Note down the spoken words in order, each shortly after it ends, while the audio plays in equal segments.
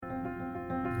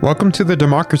Welcome to the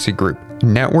Democracy Group, a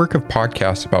network of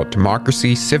podcasts about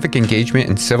democracy, civic engagement,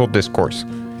 and civil discourse.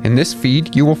 In this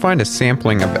feed, you will find a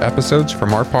sampling of episodes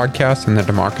from our podcast in the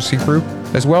Democracy Group,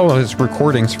 as well as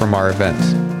recordings from our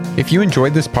events. If you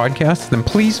enjoyed this podcast, then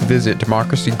please visit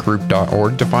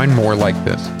democracygroup.org to find more like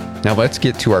this. Now let's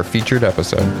get to our featured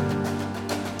episode.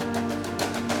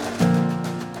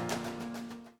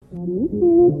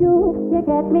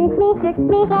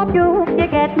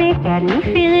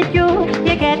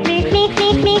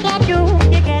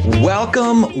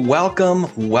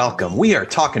 Welcome. We are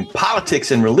talking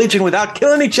politics and religion without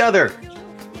killing each other.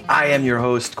 I am your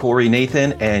host, Corey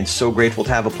Nathan, and so grateful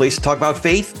to have a place to talk about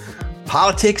faith,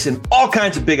 politics, and all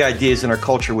kinds of big ideas in our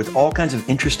culture with all kinds of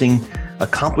interesting,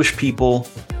 accomplished people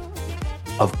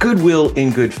of goodwill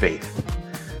in good faith.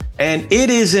 And it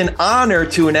is an honor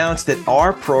to announce that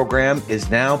our program is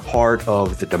now part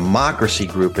of the Democracy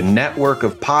Group, a network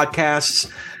of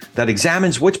podcasts that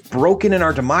examines what's broken in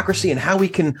our democracy and how we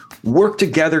can work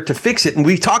together to fix it. And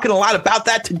we're talking a lot about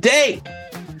that today.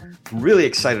 I'm really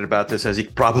excited about this, as you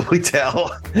can probably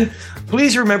tell.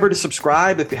 Please remember to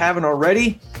subscribe if you haven't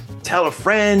already. Tell a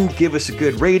friend, give us a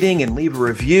good rating, and leave a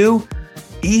review.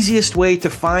 Easiest way to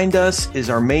find us is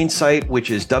our main site,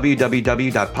 which is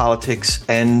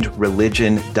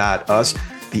www.politicsandreligion.us.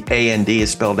 The AND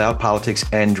is spelled out,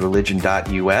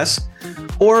 politicsandreligion.us.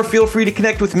 Or feel free to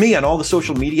connect with me on all the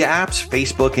social media apps,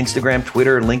 Facebook, Instagram,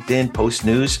 Twitter, LinkedIn, Post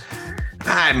News.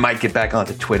 I might get back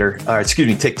onto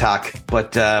TikTok,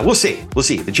 but we'll see.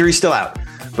 The jury's still out.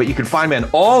 But you can find me on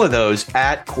all of those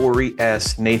at Corey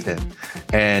S. Nathan.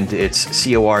 And it's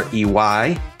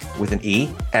Corey with an E,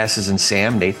 S as in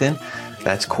Sam, Nathan.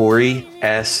 That's Corey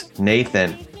S.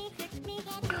 Nathan.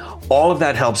 All of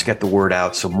that helps get the word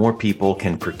out so more people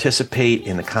can participate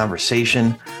in the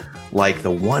conversation, like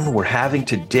the one we're having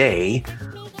today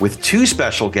with two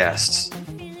special guests.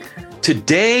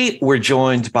 Today, we're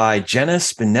joined by Jenna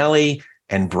Spinelle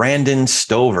and Brandon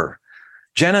Stover.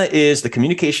 Jenna is the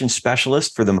communications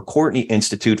specialist for the McCourtney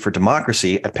Institute for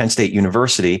Democracy at Penn State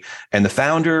University and the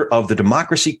founder of the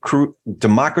Democracy Group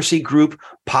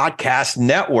Podcast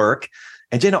Network.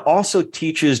 And Jenna also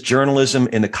teaches journalism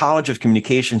in the College of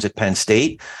Communications at Penn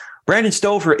State. Brandon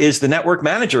Stover is the network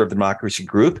manager of the Democracy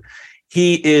Group.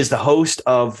 He is the host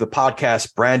of the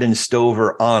podcast Brandon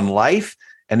Stover on Life,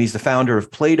 and he's the founder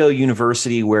of Plato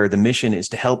University, where the mission is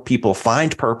to help people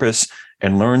find purpose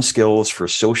and learn skills for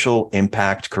social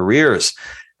impact careers.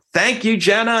 Thank you,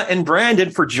 Jenna and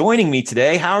Brandon, for joining me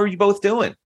today. How are you both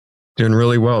doing? Doing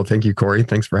really well. Thank you, Corey.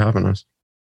 Thanks for having us.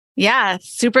 Yeah,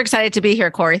 super excited to be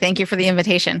here, Corey. Thank you for the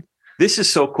invitation. This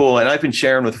is so cool. And I've been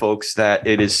sharing with folks that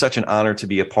it is such an honor to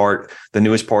be the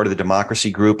newest part of the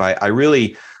Democracy Group. I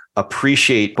really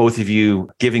appreciate both of you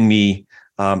giving me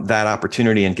that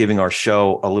opportunity and giving our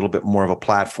show a little bit more of a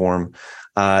platform.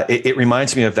 It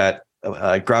reminds me of that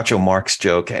Groucho Marx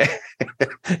joke.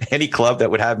 Any club that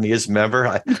would have me as a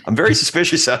member, I'm very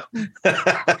suspicious of.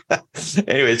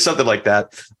 Anyway, it's something like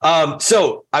that.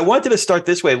 So I wanted to start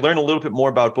this way, learn a little bit more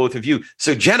about both of you.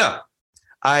 So Jenna,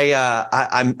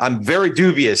 I'm very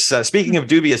dubious. Speaking of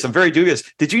dubious, I'm very dubious.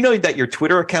 Did you know that your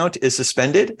Twitter account is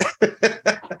suspended?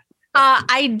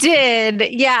 I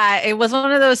did. Yeah, it was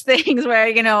one of those things where,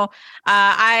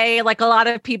 I, like a lot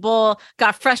of people,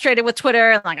 got frustrated with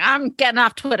Twitter. Like, I'm getting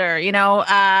off Twitter,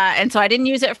 and so I didn't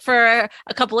use it for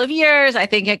a couple of years. I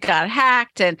think it got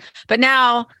hacked. But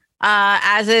now,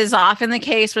 as is often the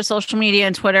case with social media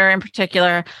and Twitter in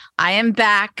particular, I am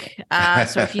back.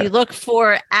 So if you look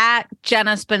for at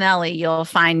Jenna Spinelle, you'll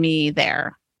find me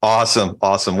there. Awesome.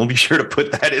 We'll be sure to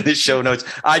put that in the show notes.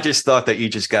 I just thought that you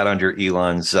just got under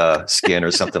Elon's skin or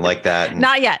something like that.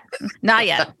 Not yet.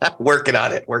 Working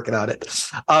on it.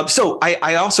 So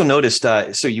I also noticed,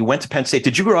 so you went to Penn State.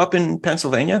 Did you grow up in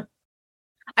Pennsylvania?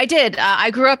 I did. I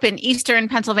grew up in Eastern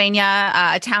Pennsylvania,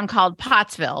 a town called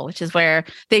Pottsville, which is where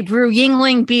they brew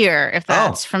Yuengling beer, if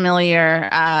that's familiar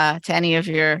to any of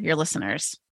your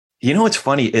listeners. You know what's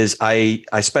funny is I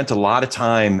spent a lot of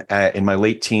time in my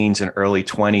late teens and early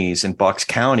 20s in Bucks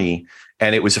County,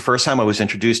 and it was the first time I was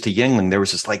introduced to Yuengling. There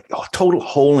was this total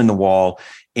hole in the wall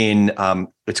in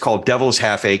it's called Devil's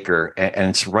Half Acre,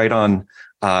 and it's right on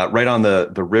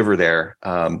the river there,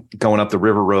 going up the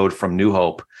river road from New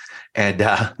Hope, and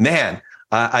man.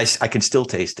 I can still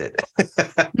taste it. I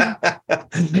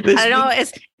don't know.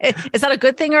 Is that a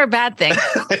good thing or a bad thing?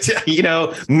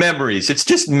 Memories. It's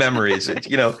just memories.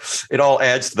 It all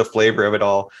adds to the flavor of it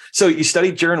all. So you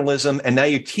studied journalism and now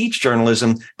you teach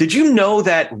journalism. Did you know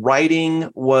that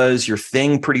writing was your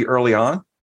thing pretty early on?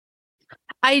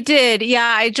 I did.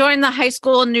 Yeah. I joined the high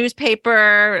school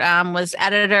newspaper, was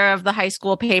editor of the high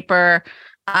school paper.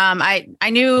 I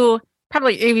knew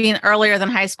probably even earlier than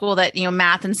high school that,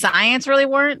 math and science really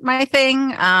weren't my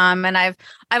thing. And I've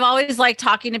always liked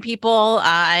talking to people.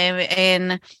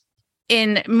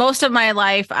 In most of my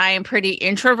life, I am pretty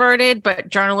introverted, but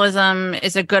journalism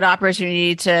is a good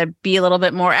opportunity to be a little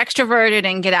bit more extroverted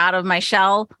and get out of my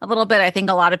shell a little bit. I think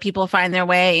a lot of people find their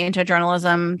way into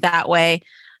journalism that way.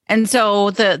 And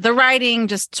so the writing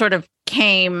just sort of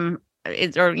came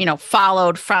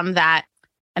followed from that.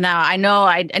 And now I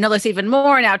know this even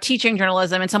more now, teaching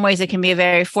journalism. In some ways, it can be a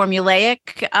very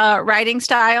formulaic writing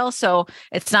style. So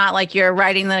it's not like you're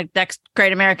writing the next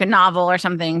great American novel or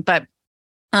something, but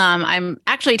I'm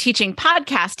actually teaching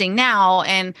podcasting now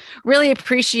and really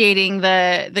appreciating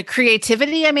the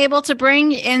creativity I'm able to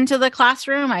bring into the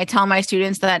classroom. I tell my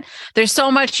students that there's so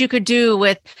much you could do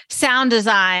with sound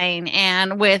design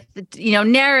and with,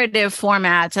 narrative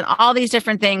formats and all these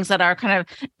different things that are kind of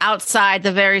outside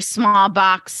the very small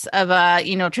box of a,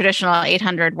 traditional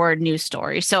 800-word news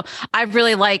story. So I've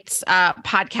really liked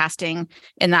podcasting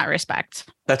in that respect.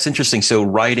 That's interesting. So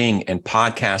writing and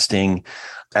podcasting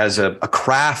as a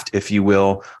craft, if you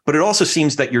will, but it also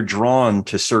seems that you're drawn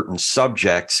to certain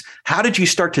subjects. How did you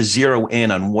start to zero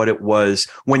in on what it was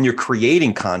when you're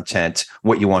creating content,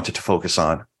 what you wanted to focus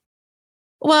on?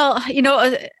 Well,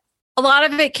 a lot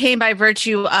of it came by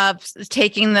virtue of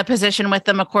taking the position with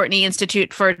the McCourtney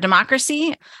Institute for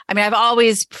Democracy. I mean, I've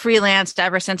always freelanced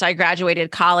ever since I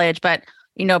graduated college, but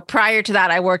prior to that,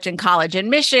 I worked in college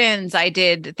admissions. I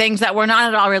did things that were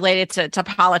not at all related to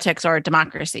politics or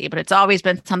democracy, but it's always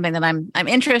been something that I'm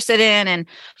interested in. And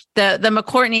the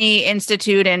McCourtney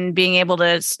Institute and being able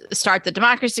to start the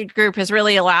democracy group has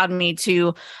really allowed me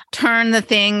to turn the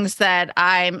things that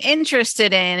I'm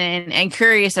interested in and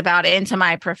curious about into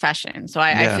my profession. So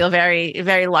I feel very,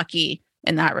 very lucky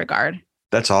in that regard.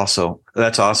 That's awesome.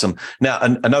 Now,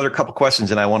 another couple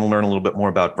questions, and I want to learn a little bit more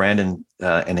about Brandon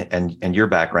and your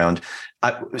background.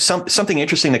 Something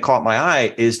interesting that caught my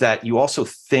eye is that you also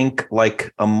think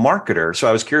like a marketer. So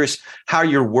I was curious how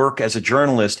your work as a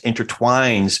journalist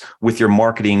intertwines with your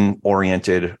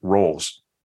marketing-oriented roles.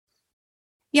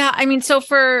 Yeah, I mean, so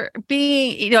for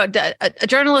being, a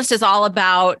journalist is all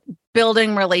about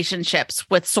building relationships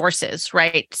with sources,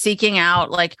 right? Seeking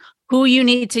out who you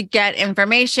need to get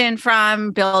information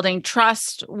from, building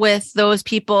trust with those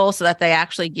people so that they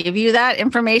actually give you that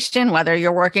information, whether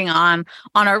you're working on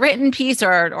a written piece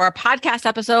or a podcast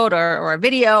episode or a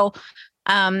video.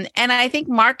 And I think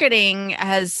marketing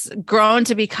has grown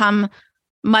to become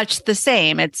much the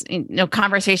same. It's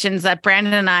conversations that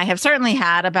Brandon and I have certainly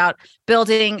had about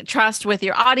building trust with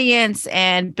your audience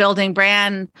and building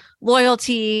brand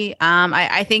loyalty.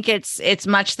 I think it's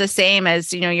much the same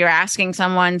as you're asking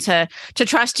someone to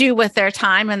trust you with their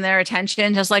time and their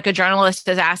attention, just like a journalist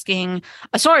is asking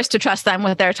a source to trust them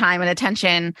with their time and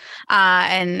attention.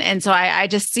 And so I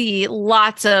just see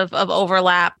lots of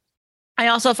overlap. I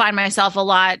also find myself a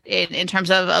lot in terms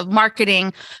of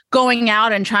marketing, going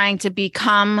out and trying to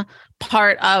become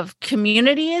part of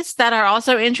communities that are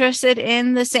also interested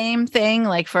in the same thing.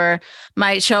 Like for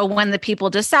my show, When the People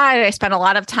Decide, I spent a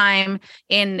lot of time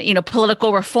in,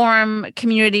 political reform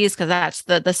communities because that's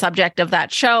the subject of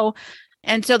that show.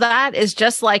 And so that is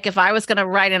just like if I was going to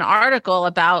write an article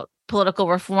about political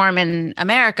reform in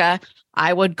America,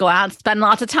 I would go out and spend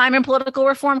lots of time in political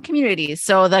reform communities.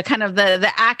 So the kind of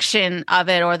the action of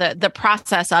it or the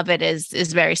process of it is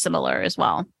very similar as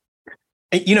well.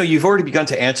 You've already begun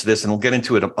to answer this, and we'll get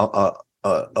into it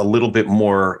a little bit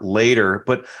more later.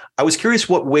 But I was curious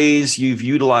what ways you've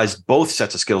utilized both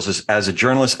sets of skills as a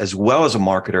journalist as well as a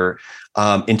marketer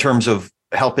in terms of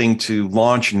helping to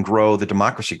launch and grow the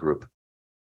Democracy Group.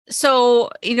 So,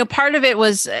 part of it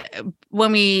was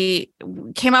when we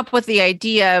came up with the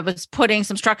idea was putting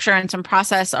some structure and some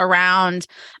process around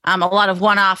a lot of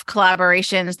one-off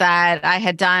collaborations that I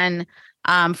had done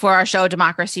for our show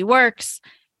Democracy Works,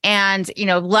 and,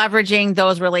 leveraging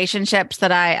those relationships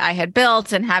that I had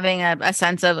built and having a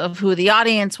sense of who the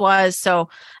audience was. So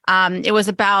it was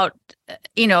about,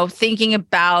 thinking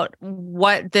about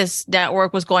what this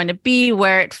network was going to be,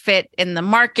 where it fit in the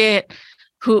market,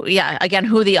 who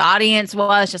the audience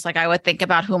was, just like I would think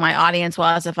about who my audience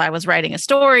was if I was writing a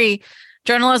story.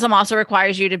 Journalism also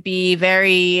requires you to be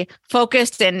very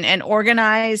focused and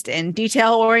organized and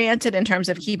detail-oriented in terms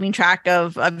of keeping track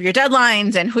of your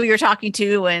deadlines and who you're talking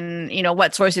to and,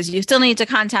 what sources you still need to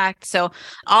contact. So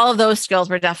all of those skills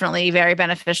were definitely very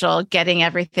beneficial, getting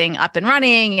everything up and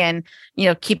running and,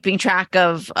 keeping track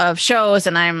of shows.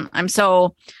 And I'm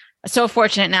so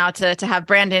fortunate now to have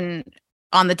Brandon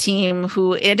on the team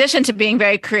who, in addition to being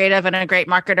very creative and a great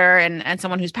marketer and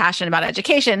someone who's passionate about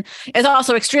education, is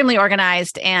also extremely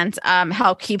organized and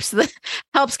helps keep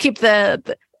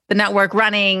the network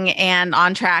running and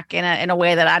on track in a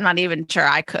way that I'm not even sure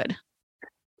I could.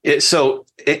 It's so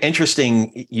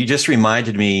interesting. You just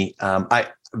reminded me.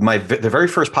 The very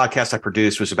first podcast I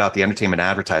produced was about the entertainment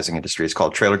advertising industry. It's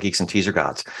called Trailer Geeks and Teaser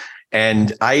Gods.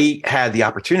 And I had the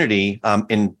opportunity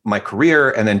in my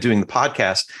career and then doing the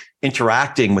podcast,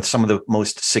 interacting with some of the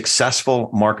most successful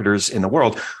marketers in the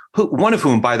world, one of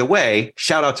whom, by the way,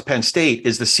 shout out to Penn State,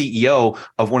 is the CEO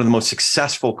of one of the most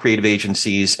successful creative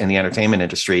agencies in the entertainment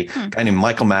industry, a guy named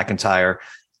Michael McIntyre.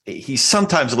 He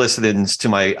sometimes listens to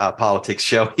my politics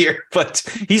show here, but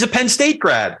he's a Penn State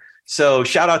grad. So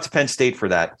shout out to Penn State for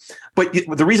that. But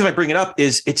the reason I bring it up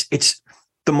is it's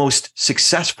the most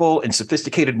successful and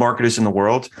sophisticated marketers in the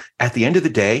world. At the end of the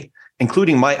day,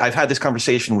 including I've had this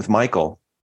conversation with Michael,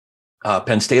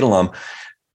 Penn State alum,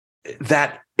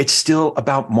 that it's still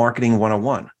about marketing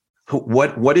 101.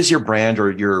 What is your brand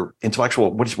or your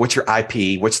intellectual? What's your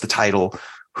IP? What's the title?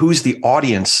 Who's the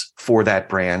audience for that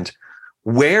brand?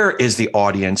 Where is the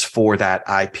audience for that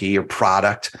IP or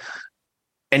product?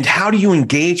 And how do you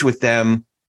engage with them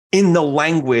in the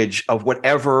language of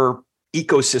whatever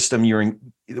ecosystem you're in,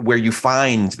 where you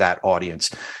find that audience?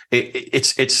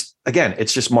 It's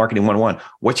just marketing 101.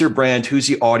 What's your brand? Who's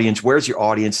the audience? Where's your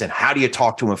audience? And how do you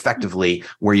talk to them effectively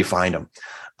where you find them?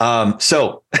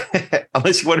 So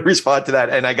unless you want to respond to that,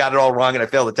 and I got it all wrong and I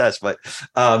failed the test, but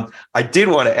I did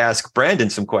want to ask Brandon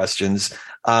some questions.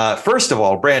 First of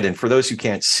all, Brandon, for those who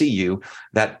can't see you,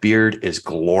 that beard is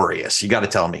glorious. You got to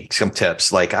tell me some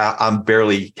tips. Like I'm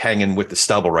barely hanging with the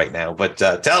stubble right now, but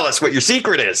tell us what your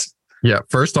secret is. Yeah,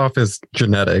 first off is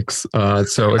genetics.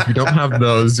 So if you don't have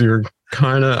those, you're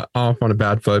kind of off on a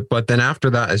bad foot. But then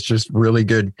after that, it's just really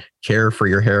good care for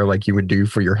your hair, like you would do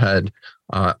for your head,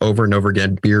 over and over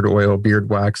again. Beard oil, beard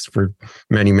wax for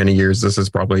many, many years. This is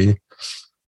probably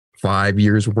 5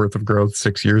 years worth of growth,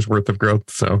 6 years worth of growth.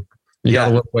 So you got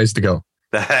a little ways to go.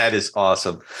 That is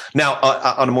awesome. Now,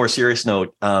 on a more serious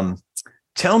note,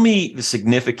 tell me the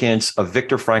significance of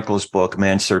Viktor Frankl's book,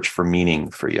 Man's Search for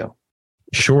Meaning, for you.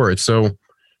 Sure. So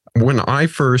when I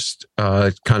first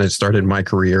kind of started my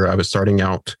career, I was starting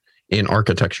out in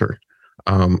architecture.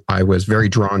 I was very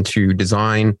drawn to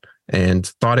design and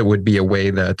thought it would be a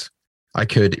way that I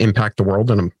could impact the world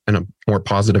in a more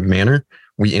positive manner.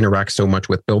 We interact so much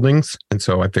with buildings. And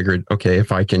so I figured, okay,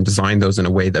 if I can design those in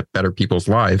a way that better people's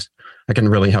lives, I can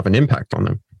really have an impact on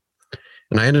them.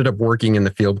 And I ended up working in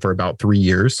the field for about 3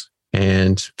 years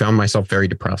and found myself very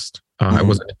depressed. I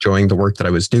wasn't enjoying the work that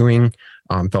I was doing.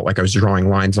 Felt like I was drawing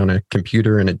lines on a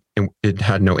computer and it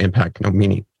had no impact, no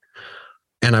meaning.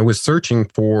 And I was searching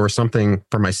for something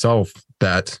for myself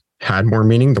that had more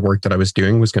meaning. The work that I was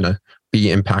doing was going to be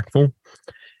impactful,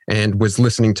 and was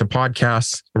listening to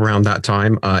podcasts around that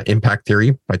time, Impact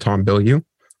Theory by Tom Bilyeu.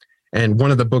 And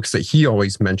one of the books that he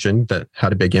always mentioned that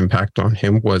had a big impact on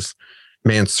him was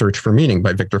Man's Search for Meaning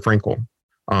by Viktor Frankl.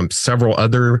 Several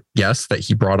other guests that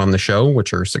he brought on the show,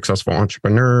 which are successful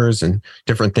entrepreneurs and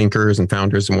different thinkers and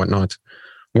founders and whatnot,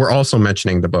 were also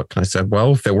mentioning the book. And I said,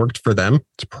 well, if it worked for them,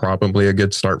 it's probably a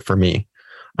good start for me.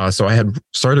 So I had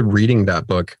started reading that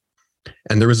book.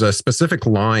 And there was a specific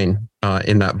line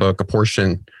in that book, a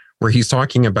portion where he's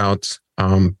talking about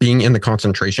being in the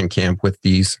concentration camp with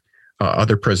these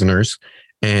other prisoners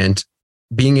and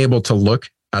being able to look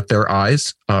at their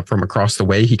eyes from across the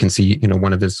way. He can see,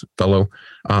 one of his fellow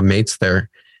mates there,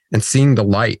 and seeing the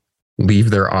light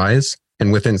leave their eyes.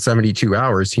 And within 72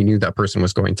 hours, he knew that person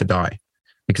was going to die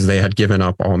because they had given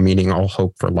up all meaning, all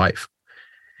hope for life.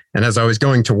 And as I was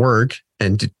going to work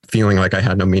and feeling like I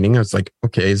had no meaning, I was like,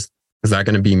 okay, is that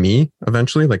going to be me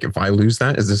eventually? Like, if I lose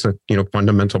that, is this a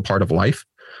fundamental part of life?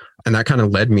 And that kind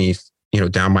of led me,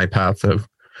 down my path of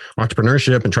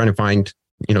entrepreneurship and trying to find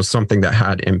something that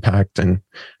had impact, and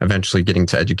eventually getting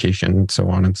to education and so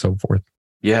on and so forth.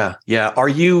 Yeah. Yeah. Are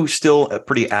you still a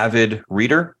pretty avid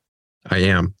reader? I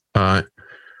am.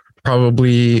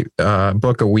 Probably a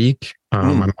book a week.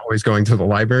 I'm always going to the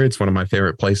library. It's one of my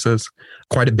favorite places.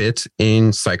 Quite a bit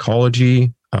in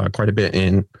psychology, quite a bit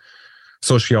in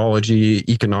sociology,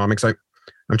 economics. I'm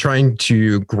trying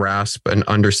to grasp an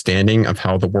understanding of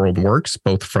how the world works,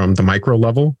 both from the micro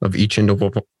level of each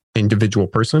individual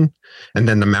person, and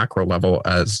then the macro level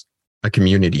as a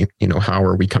community. How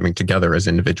are we coming together as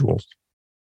individuals?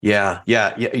 Yeah.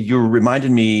 You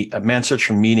reminded me, Man's Search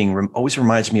for Meaning always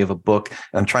reminds me of a book,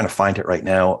 and I'm trying to find it right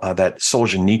now, that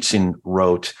Solzhenitsyn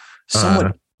wrote.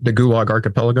 The Gulag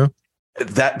Archipelago?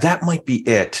 That might be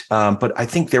it. But I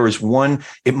think there was one,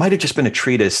 it might have just been a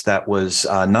treatise that was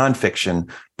a nonfiction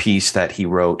piece that he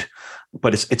wrote,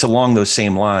 but it's along those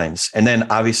same lines. And then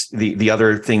obviously the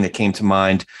other thing that came to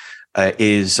mind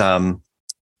is,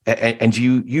 and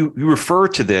you refer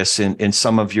to this in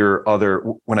some of your other,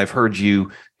 when I've heard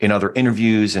you in other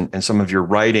interviews and some of your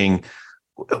writing.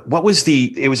 What was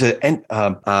it was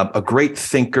a great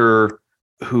thinker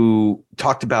who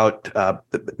talked about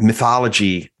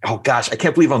mythology. Oh gosh, I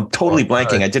can't believe I'm totally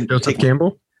blanking. I didn't Joseph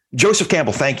Campbell. Joseph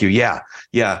Campbell. Thank you. Yeah.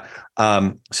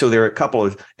 So there are a couple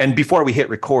of, and before we hit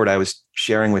record, I was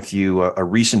sharing with you a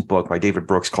recent book by David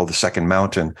Brooks called The Second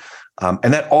Mountain.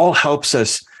 And that all helps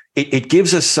us. It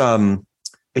gives us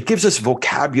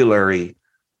vocabulary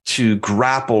to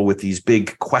grapple with these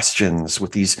big questions,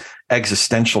 with these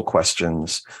existential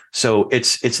questions. So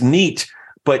it's neat,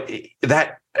 but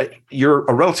that you're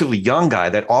a relatively young guy.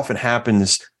 That often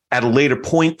happens at a later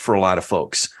point for a lot of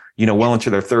folks, well into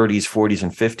their 30s, 40s,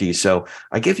 and 50s. So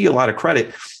I give you a lot of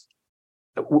credit.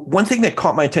 One thing that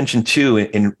caught my attention too,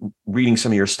 in reading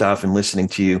some of your stuff and listening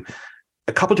to you,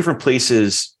 a couple different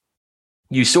places,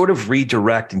 you sort of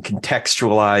redirect and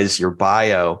contextualize your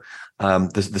bio,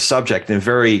 the subject in a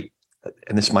very,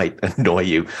 and this might annoy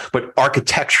you, but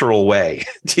architectural way.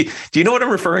 Do you know what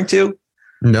I'm referring to?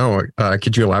 No.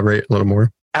 Could you elaborate a little more?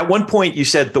 At one point, you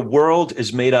said the world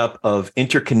is made up of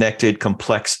interconnected,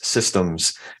 complex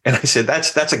systems. And I said,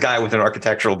 that's a guy with an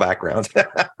architectural background.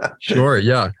 Sure.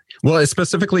 Yeah. Well,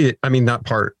 specifically, I mean, that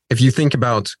part, if you think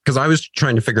about, because I was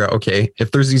trying to figure out, okay,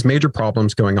 if there's these major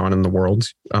problems going on in the world,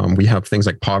 we have things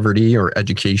like poverty or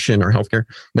education or healthcare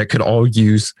that could all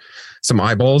use some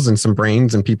eyeballs and some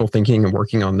brains and people thinking and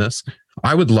working on this.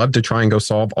 I would love to try and go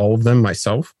solve all of them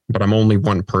myself, but I'm only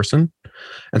one person.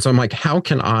 And so I'm like, how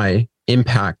can I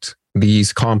impact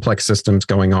these complex systems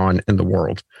going on in the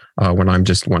world when I'm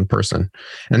just one person?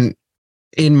 And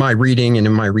in my reading and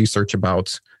in my research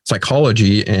about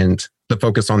psychology and the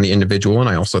focus on the individual, and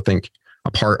I also think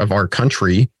a part of our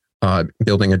country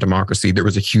building a democracy, there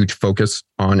was a huge focus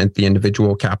on the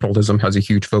individual. Capitalism has a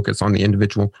huge focus on the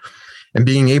individual, and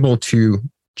being able to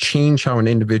change how an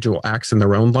individual acts in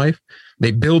their own life,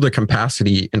 they build a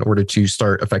capacity in order to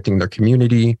start affecting their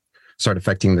community, start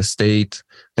affecting the state,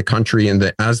 the country,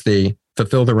 and as they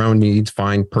fulfill their own needs,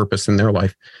 find purpose in their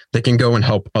life, they can go and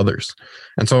help others.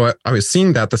 And so I was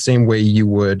seeing that the same way you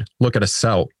would look at a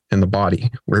cell in the body,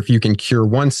 where if you can cure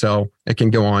one cell, it can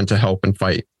go on to help and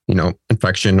fight,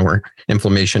 infection or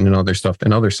inflammation and other stuff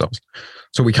in other cells.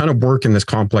 So we kind of work in this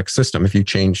complex system. If you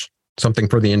change something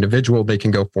for the individual, they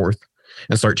can go forth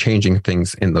and start changing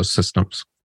things in those systems.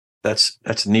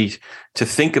 That's neat to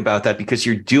think about that, because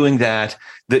you're doing that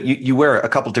you wear a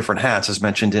couple different hats, as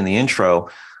mentioned in the intro.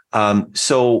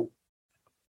 So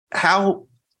how,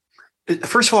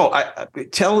 first of all,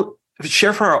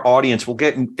 share for our audience,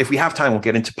 if we have time, we'll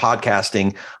get into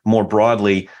podcasting more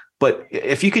broadly, but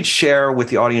if you could share with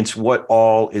the audience what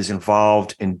all is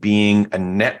involved in being a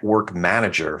network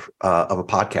manager of a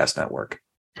podcast network.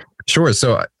 Sure.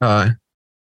 So,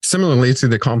 similarly to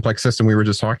the complex system we were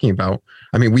just talking about,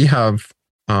 I mean, we have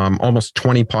almost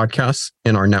 20 podcasts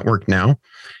in our network now.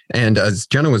 And as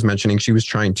Jenna was mentioning, she was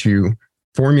trying to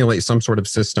formulate some sort of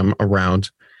system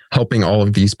around helping all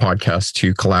of these podcasts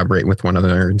to collaborate with one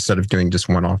another instead of doing just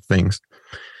one-off things.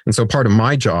 And so part of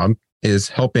my job is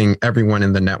helping everyone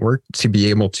in the network to be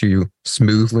able to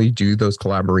smoothly do those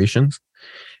collaborations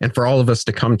and for all of us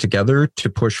to come together to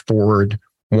push forward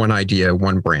one idea,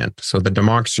 one brand. So the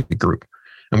democracy group.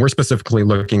 And we're specifically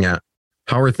looking at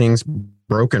how are things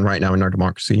broken right now in our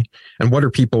democracy and what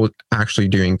are people actually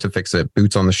doing to fix it,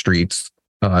 boots on the streets,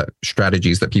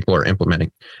 strategies that people are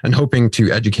implementing, and hoping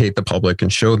to educate the public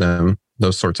and show them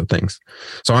those sorts of things.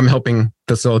 So I'm helping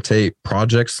facilitate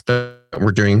projects that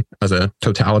we're doing as a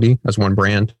totality, as one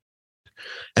brand.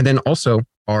 And then also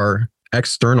our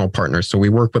external partners. So we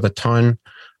work with a ton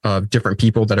of different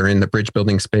people that are in the bridge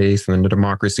building space and the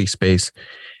democracy space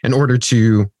in order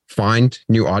to find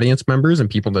new audience members and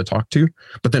people to talk to,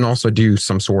 but then also do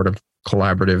some sort of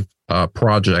collaborative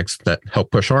projects that help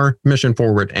push our mission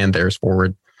forward and theirs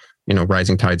forward.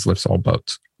 Rising tides lifts all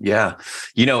boats. Yeah.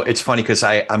 It's funny because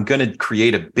I'm going to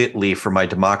create a bit.ly for my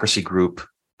democracy group,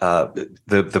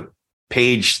 the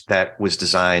page that was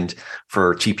designed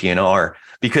for TPNR,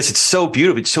 because it's so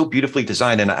beautiful. It's so beautifully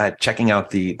designed. And checking out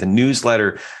the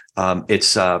newsletter,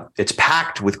 it's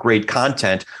packed with great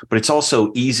content, but it's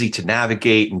also easy to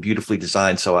navigate and beautifully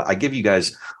designed. So I give you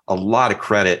guys a lot of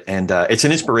credit, and it's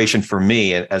an inspiration for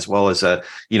me, as well as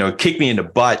kick me in the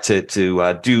butt to do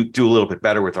a little bit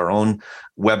better with our own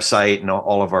website and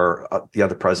all of our the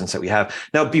other presence that we have.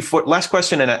 Now, before last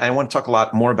question, and I want to talk a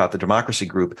lot more about the Democracy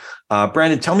Group.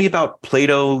 Brandon, tell me about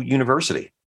Plato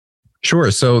University.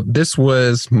 Sure. So this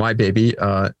was my baby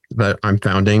that I'm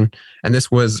founding, and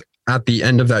this was at the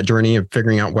end of that journey of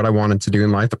figuring out what I wanted to do in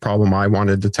life, the problem I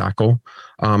wanted to tackle.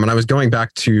 And I was going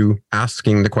back to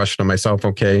asking the question of myself,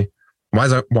 okay,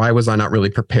 why was I not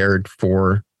really prepared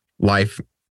for life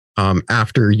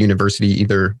after university,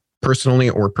 either personally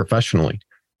or professionally?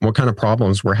 What kind of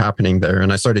problems were happening there?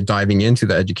 And I started diving into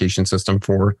the education system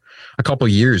for a couple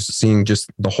of years, seeing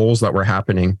just the holes that were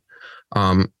happening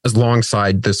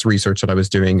alongside this research that I was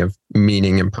doing of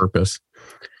meaning and purpose.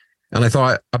 And I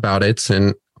thought about it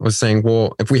and was saying,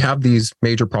 well, if we have these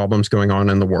major problems going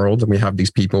on in the world and we have these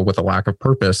people with a lack of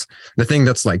purpose, the thing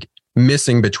that's like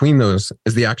missing between those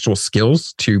is the actual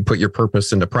skills to put your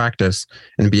purpose into practice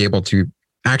and be able to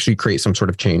actually create some sort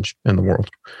of change in the world.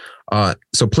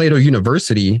 So Plato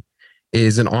University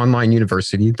is an online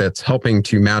university that's helping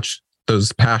to match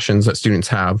those passions that students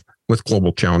have with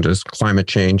global challenges, climate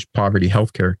change, poverty,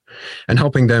 healthcare, and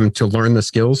helping them to learn the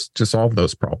skills to solve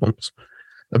those problems.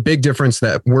 A big difference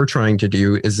that we're trying to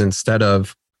do is instead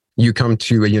of you come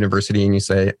to a university and you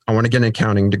say, I want to get an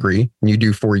accounting degree, and you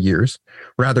do 4 years.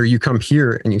 Rather, you come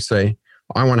here and you say,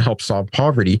 I want to help solve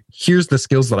poverty. Here's the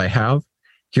skills that I have.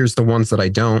 Here's the ones that I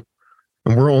don't.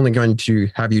 And we're only going to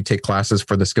have you take classes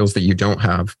for the skills that you don't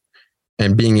have,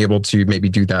 and being able to maybe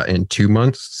do that in 2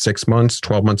 months, 6 months,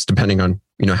 12 months, depending on,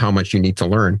 how much you need to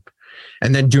learn.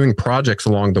 And then doing projects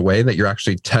along the way that you're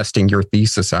actually testing your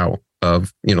thesis out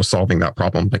of, solving that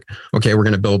problem. Like, okay, we're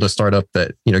going to build a startup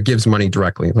that, gives money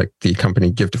directly, like the company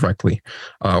Give Directly,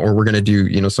 or we're going to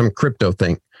do, some crypto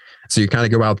thing. So you kind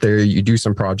of go out there, you do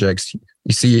some projects,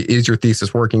 you see, is your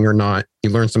thesis working or not? You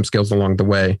learn some skills along the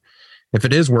way. If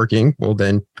it is working, well,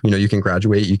 then, you can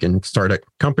graduate, you can start a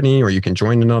company or you can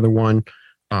join another one.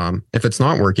 If it's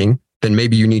not working, then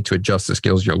maybe you need to adjust the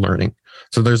skills you're learning.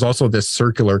 So there's also this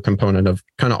circular component of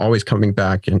kind of always coming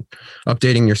back and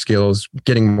updating your skills,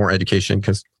 getting more education,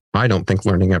 because I don't think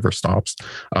learning ever stops.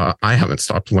 I haven't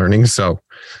stopped learning. So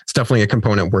it's definitely a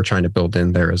component we're trying to build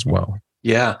in there as well.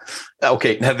 Yeah.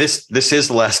 Okay. Now this is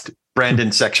the last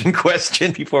Brandon section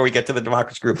question before we get to the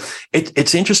Democracy Group.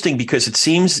 It's interesting because it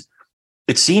seems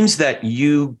that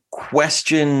you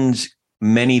questioned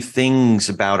many things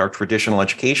about our traditional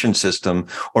education system,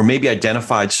 or maybe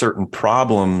identified certain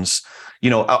problems.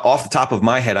 Off the top of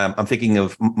my head, I'm thinking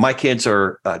of my kids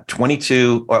are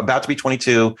 22 or about to be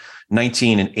 22,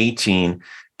 19 and 18.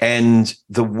 And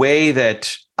the way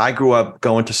that I grew up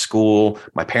going to school,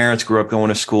 my parents grew up going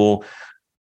to school,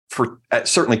 for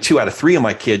certainly 2 out of 3 of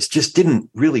my kids just didn't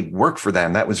really work for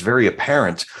them. That was very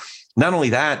apparent. Not only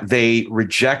that, they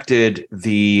rejected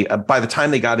by the time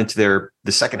they got into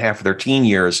the second half of their teen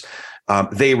years,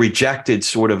 they rejected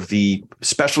sort of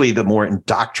especially the more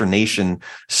indoctrination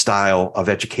style of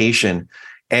education.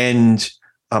 And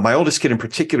my oldest kid in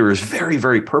particular is very,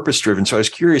 very purpose driven. So I was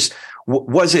curious,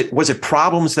 was it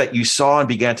problems that you saw and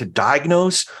began to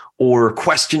diagnose, or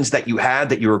questions that you had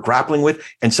that you were grappling with,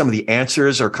 and some of the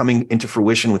answers are coming into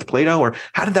fruition with Plato? Or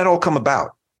how did that all come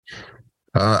about?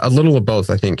 A little of both,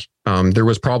 I think. There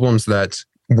was problems that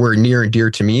were near and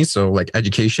dear to me. So like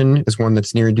education is one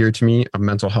that's near and dear to me.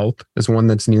 Mental health is one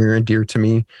that's near and dear to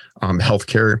me.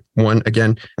 Healthcare, one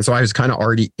again. And so I was kind of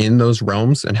already in those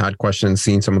realms and had questions,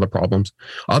 seeing some of the problems.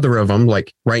 Other of them,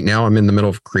 like right now, I'm in the middle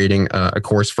of creating a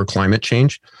course for climate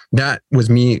change. That was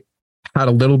me, had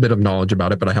a little bit of knowledge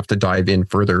about it, but I have to dive in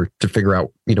further to figure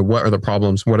out, what are the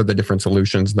problems? What are the different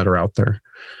solutions that are out there?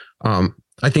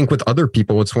 I think with other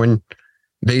people, it's when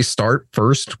they start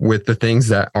first with the things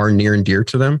that are near and dear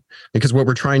to them, because what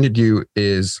we're trying to do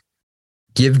is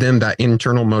give them that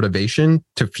internal motivation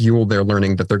to fuel their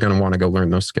learning, that they're going to want to go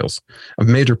learn those skills. A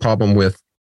major problem with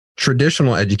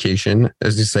traditional education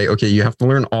is to say, okay, you have to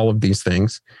learn all of these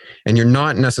things, and you're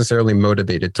not necessarily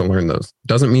motivated to learn those.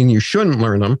 Doesn't mean you shouldn't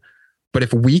learn them, but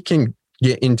if we can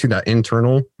get into that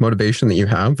internal motivation that you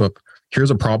have of, here's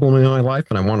a problem in my life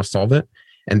and I want to solve it,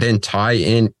 and then tie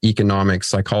in economics,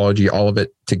 psychology, all of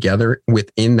it together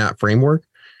within that framework,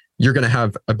 you're going to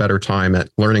have a better time at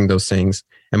learning those things.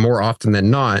 And more often than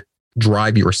not,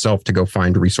 drive yourself to go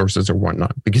find resources or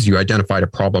whatnot, because you identified a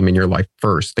problem in your life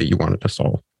first that you wanted to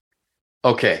solve.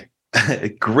 Okay.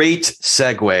 Great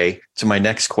segue to my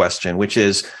next question, which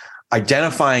is,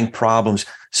 identifying problems.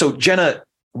 So Jenna,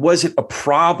 was it a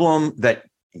problem that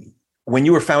when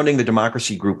you were founding the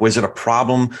Democracy Group, was it a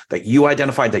problem that you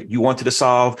identified that you wanted to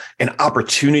solve, an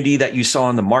opportunity that you saw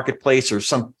in the marketplace, or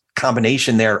some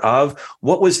combination thereof?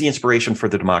 What was the inspiration for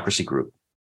the Democracy Group?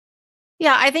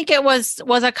 Yeah, I think it was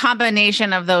a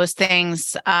combination of those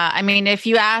things. I mean, if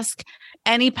you ask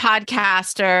any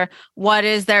podcaster what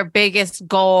is their biggest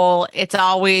goal, it's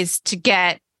always to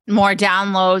get more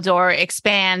downloads or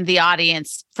expand the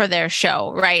audience for their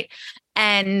show, right?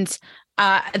 And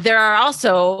there are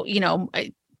also,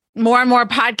 more and more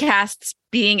podcasts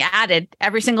being added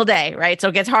every single day, right? So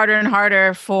it gets harder and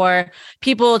harder for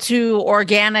people to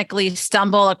organically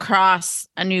stumble across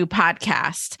a new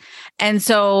podcast. And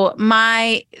so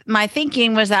my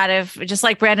thinking was that if, just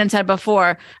like Brandon said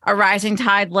before, a rising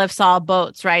tide lifts all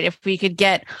boats, right? If we could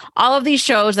get all of these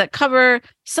shows that cover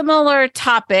similar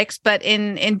topics, but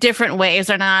in different ways,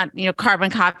 they're not,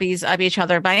 carbon copies of each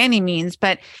other by any means.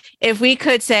 But if we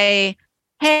could say,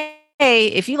 hey,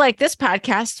 if you like this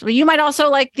podcast, well, you might also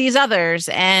like these others.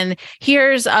 And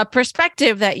here's a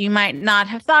perspective that you might not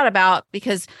have thought about,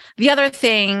 because the other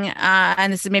thing,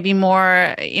 and this is maybe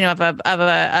more, of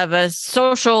a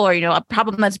social or, a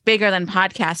problem that's bigger than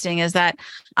podcasting, is that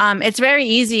it's very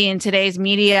easy in today's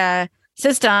media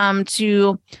system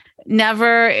to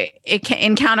never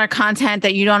encounter content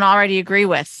that you don't already agree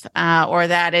with, or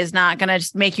that is not going to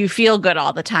just make you feel good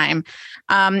all the time.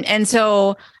 And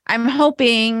so I'm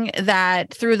hoping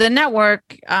that through the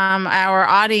network, our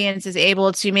audience is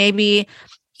able to maybe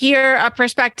hear a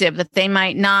perspective that they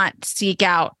might not seek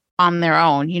out on their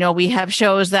own. We have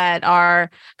shows that are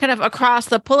kind of across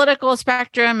the political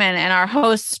spectrum, and our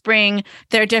hosts bring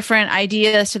their different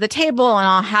ideas to the table, and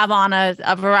I'll have on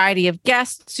a variety of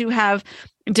guests who have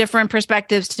different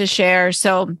perspectives to share.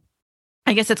 So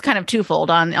I guess it's kind of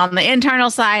twofold. On the internal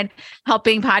side,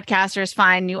 helping podcasters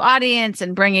find new audience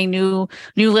and bringing new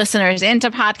listeners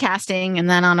into podcasting, and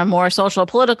then on a more social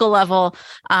political level,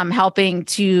 helping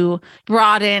to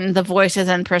broaden the voices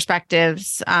and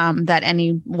perspectives that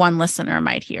any one listener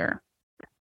might hear.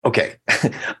 Okay,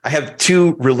 I have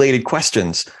two related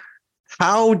questions.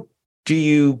 How do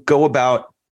you go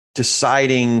about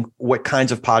deciding what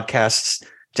kinds of podcasts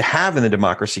to have in the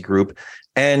Democracy Group?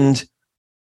 And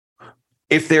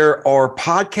if there are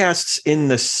podcasts in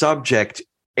the subject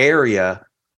area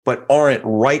but aren't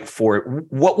right for it,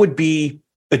 what would be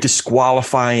a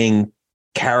disqualifying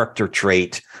character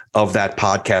trait of that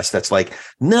podcast that's like,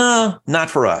 no, not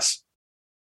for us?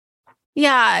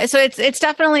 Yeah, so it's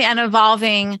definitely an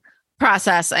evolving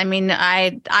process. I mean,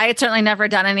 I had certainly never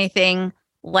done anything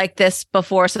like this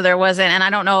before, so there wasn't, and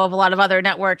I don't know of a lot of other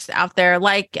networks out there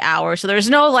like ours, so there's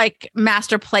no like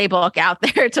master playbook out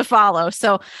there to follow.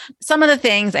 So some of the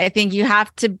things, I think you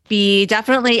have to be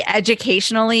definitely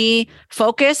educationally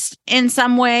focused in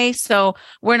some way. So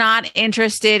we're not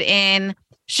interested in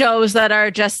shows that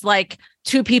are just like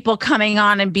two people coming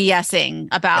on and BSing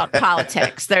about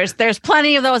politics. There's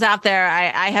plenty of those out there.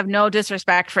 I have no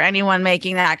disrespect for anyone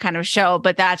making that kind of show,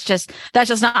 but that's just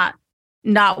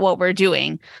not what we're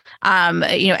doing.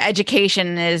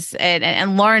 Education is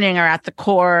and learning are at the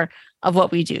core of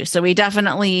what we do. So we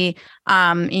definitely,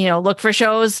 look for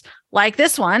shows like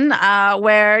this one,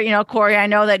 where, Corey, I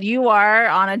know that you are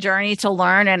on a journey to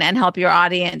learn and help your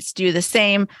audience do the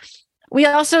same. We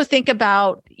also think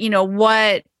about,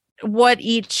 what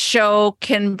each show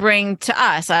can bring to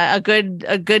us. A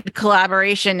good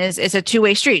collaboration is a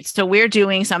two-way street. So we're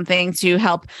doing something to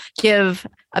help give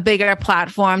a bigger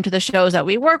platform to the shows that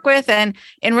we work with, and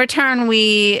in return,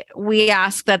 we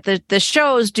ask that the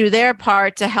shows do their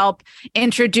part to help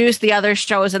introduce the other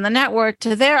shows in the network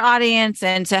to their audience,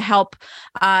 and to help,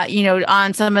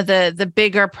 on some of the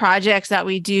bigger projects that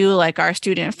we do, like our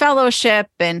student fellowship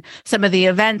and some of the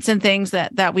events and things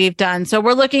that we've done. So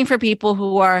we're looking for people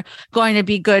who are going to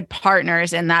be good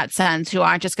partners in that sense, who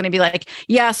aren't just going to be like,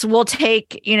 yes, we'll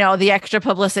take, the extra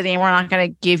publicity and we're not going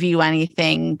to give you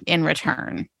anything in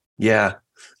return. Yeah.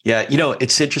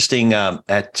 It's interesting. There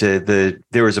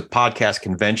was a podcast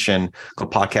convention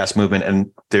called Podcast Movement, and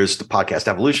there's the Podcast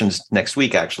Evolutions next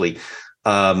week, actually.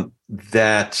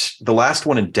 That the last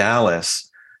one in Dallas,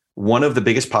 one of the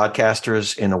biggest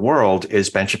podcasters in the world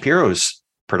is Ben Shapiro's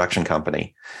production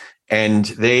company. And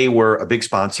they were a big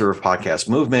sponsor of Podcast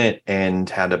Movement and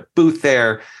had a booth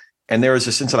there. And there was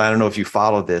this incident, I don't know if you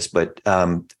followed this, but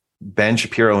Ben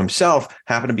Shapiro himself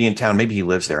happened to be in town. Maybe he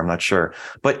lives there, I'm not sure,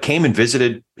 but came and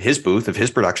visited his booth of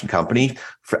his production company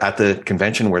at the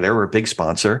convention where they were a big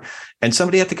sponsor. And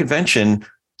somebody at the convention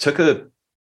took a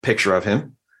picture of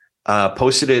him,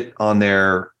 posted it on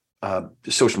their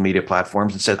social media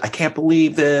platforms and said, I can't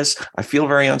believe this. I feel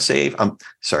very unsafe. I'm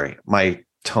sorry, my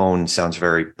tone sounds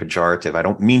very pejorative. I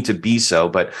don't mean to be so,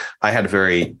 but I had a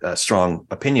very strong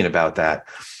opinion about that.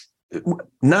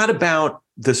 Not about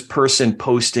this person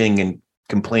posting and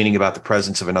complaining about the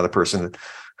presence of another person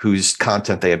whose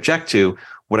content they object to.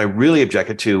 What I really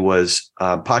objected to was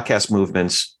podcast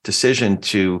movement's decision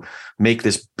to make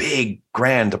this big,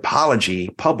 grand apology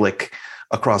public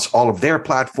across all of their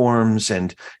platforms,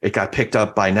 and it got picked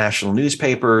up by national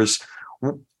newspapers.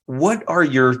 What are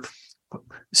your...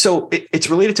 So it's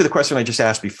related to the question I just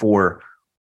asked before.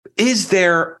 Is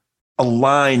there a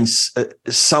line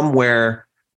somewhere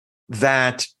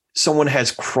that someone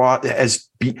has crossed as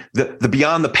the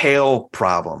beyond the pale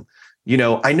problem? You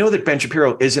know, I know that Ben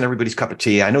Shapiro isn't everybody's cup of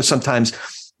tea. I know sometimes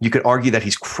you could argue that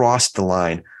he's crossed the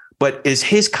line, but is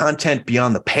his content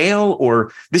beyond the pale?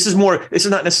 Or this is not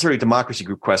necessarily a democracy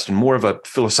group question, more of a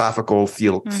philosophical,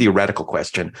 theoretical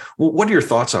question. What are your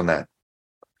thoughts on that?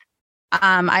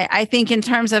 I think in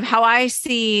terms of how I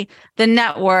see the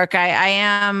network, I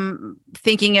am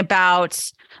thinking about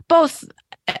both,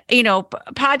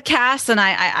 podcasts, and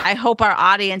I hope our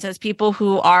audience as people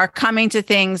who are coming to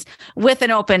things with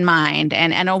an open mind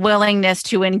and a willingness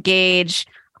to engage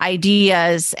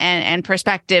ideas and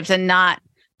perspectives, and not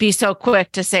be so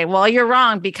quick to say, well, you're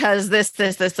wrong because this.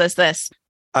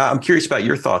 I'm curious about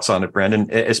your thoughts on it, Brandon,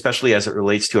 especially as it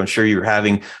relates to, I'm sure you're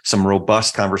having some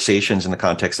robust conversations in the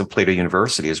context of Plato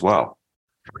University as well.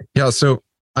 Yeah. So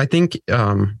I think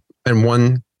in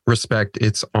one respect,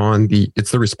 it's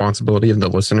the responsibility of the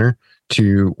listener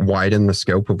to widen the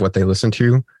scope of what they listen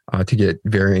to get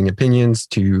varying opinions,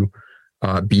 to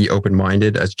be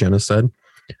open-minded, as Jenna said,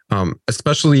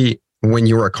 especially when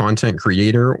you're a content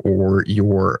creator or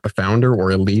you're a founder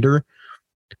or a leader.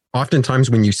 Oftentimes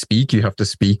when you speak, you have to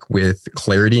speak with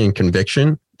clarity and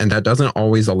conviction, and that doesn't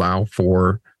always allow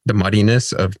for the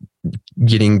muddiness of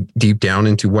getting deep down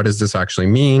into what does this actually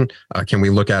mean? Can we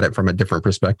look at it from a different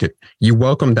perspective? You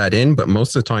welcome that in, but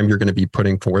most of the time you're going to be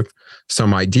putting forth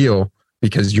some ideal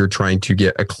because you're trying to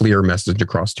get a clear message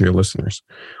across to your listeners.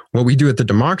 What we do at the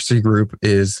Democracy Group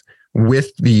is,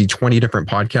 with the 20 different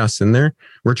podcasts in there,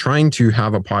 we're trying to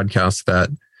have a podcast that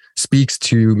speaks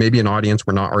to maybe an audience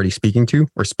we're not already speaking to,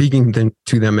 or speaking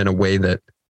to them in a way that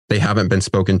they haven't been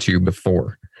spoken to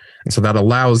before. And so that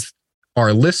allows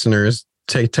our listeners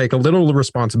to take a little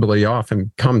responsibility off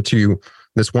and come to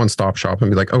this one-stop shop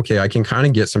and be like, okay, I can kind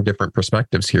of get some different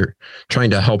perspectives here,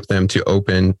 trying to help them to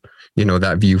open,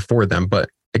 that view for them. But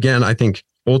again, I think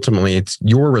ultimately it's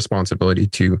your responsibility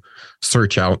to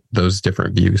search out those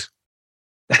different views.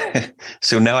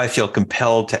 So now I feel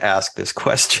compelled to ask this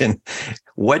question.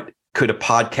 What could a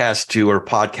podcast do or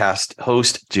podcast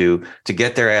host do to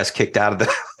get their ass kicked out of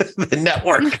the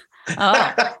network?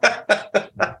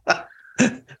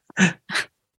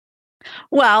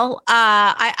 Well,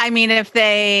 I mean, if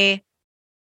they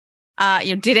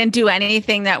didn't do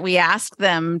anything that we asked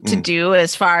them to do,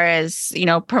 as far as,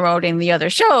 promoting the other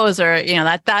shows, or,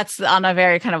 that's on a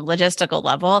very kind of logistical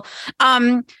level.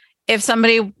 If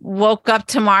somebody woke up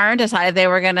tomorrow and decided they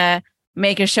were going to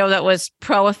make a show that was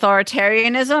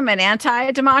pro-authoritarianism and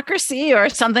anti-democracy or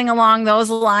something along those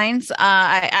lines,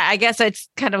 I guess it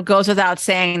kind of goes without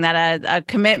saying that a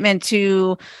commitment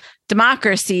to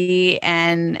democracy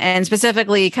and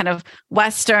specifically kind of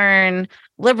Western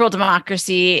liberal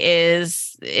democracy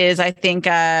is I think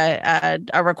a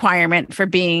requirement for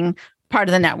being part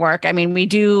of the network. I mean, we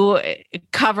do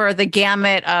cover the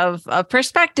gamut of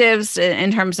perspectives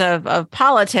in terms of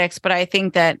politics, but I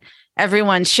think that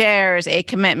everyone shares a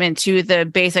commitment to the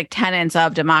basic tenets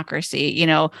of democracy,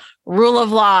 rule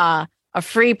of law, a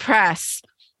free press,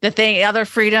 other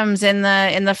freedoms in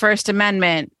the First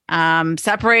Amendment,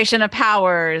 separation of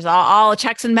powers, all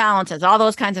checks and balances, all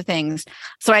those kinds of things.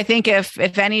 So I think if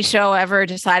any show ever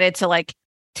decided to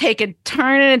take a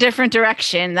turn in a different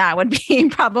direction, that would be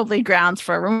probably grounds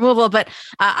for removal. But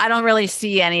I don't really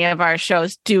see any of our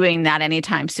shows doing that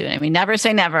anytime soon. I mean, never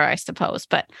say never, I suppose,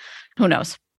 but who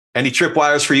knows? Any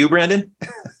tripwires for you, Brandon?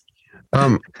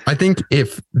 I think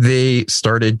if they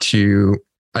started to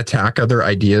attack other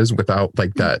ideas without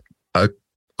that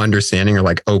understanding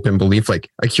or open belief, a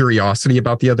curiosity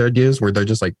about the other ideas, where they're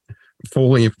just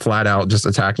fully flat out just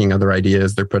attacking other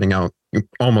ideas, they're putting out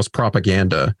almost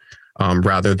propaganda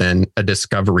rather than a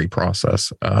discovery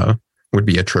process, would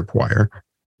be a tripwire.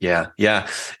 Yeah.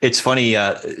 It's funny.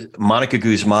 Monica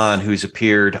Guzman, who's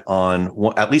appeared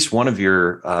on at least one of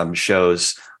your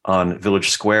shows on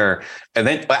Village Square, and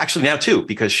then actually now two,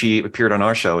 because she appeared on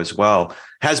our show as well,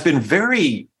 has been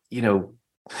very,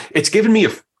 it's given me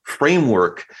a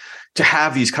framework to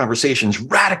have these conversations,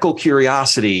 radical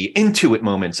curiosity, intuit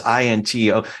moments,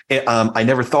 INTO, I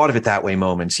never thought of it that way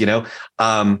moments,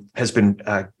 has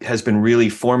been really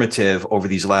formative over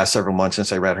these last several months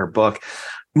since I read her book.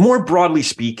 More broadly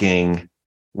speaking,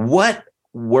 what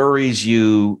worries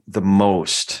you the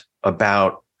most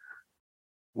about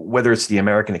whether it's the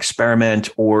American experiment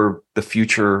or the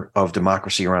future of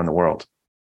democracy around the world?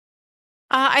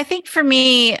 I think for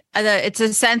me, it's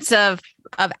a sense of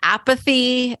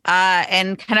apathy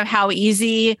and kind of how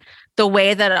easy the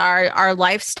way that our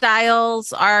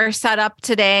lifestyles are set up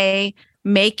today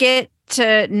make it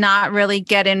to not really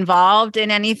get involved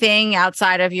in anything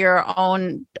outside of your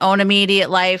own immediate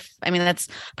life. I mean, that's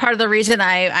part of the reason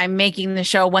I'm making the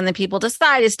show When the People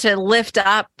Decide, is to lift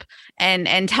up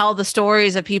and tell the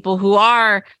stories of people who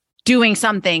are doing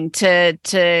something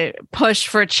to push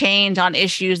for change on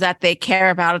issues that they care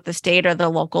about at the state or the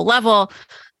local level.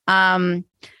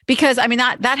 Because I mean,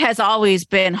 that has always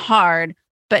been hard.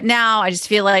 But now I just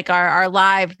feel like our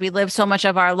lives, we live so much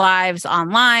of our lives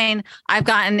online. I've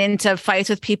gotten into fights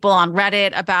with people on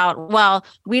Reddit about, well,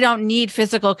 we don't need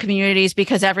physical communities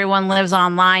because everyone lives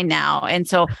online now. And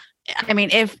so, I mean,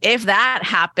 if that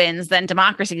happens, then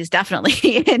democracy is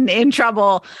definitely in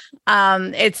trouble.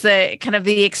 It's the kind of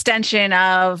the extension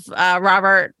of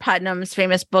Robert Putnam's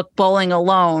famous book, Bowling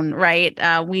Alone, right?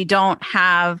 We don't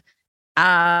have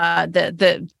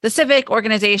the civic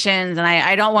organizations, and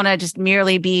I don't want to just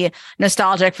merely be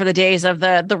nostalgic for the days of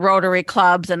the Rotary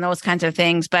clubs and those kinds of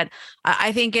things, but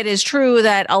I think it is true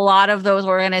that a lot of those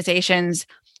organizations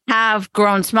have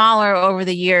grown smaller over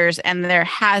the years, and there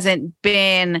hasn't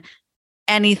been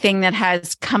anything that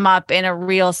has come up in a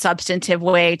real substantive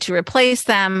way to replace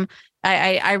them.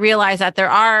 I realize that there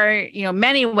are,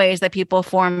 many ways that people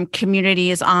form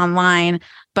communities online,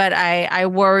 but I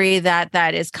worry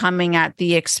that is coming at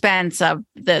the expense of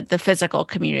the physical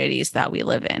communities that we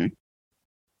live in.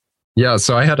 Yeah,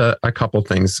 so I had a couple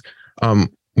things.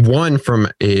 One, from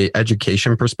a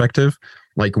education perspective,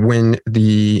 like when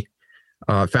the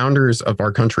founders of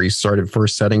our country started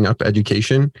first setting up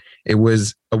education, it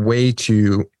was a way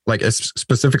to, like,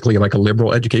 specifically like a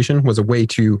liberal education, was a way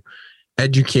to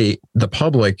educate the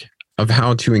public of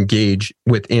how to engage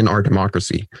within our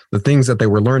democracy. The things that they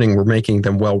were learning were making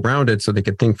them well-rounded so they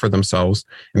could think for themselves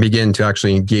and begin to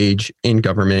actually engage in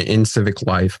government, in civic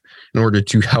life, in order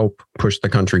to help push the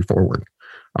country forward.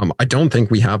 I don't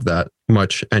think we have that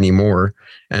much anymore.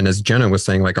 And as Jenna was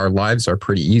saying, like, our lives are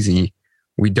pretty easy.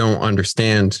 We don't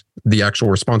understand the actual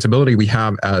responsibility we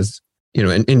have as,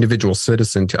 an individual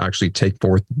citizen to actually take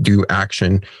forth, do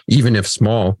action, even if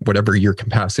small, whatever your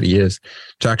capacity is,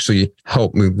 to actually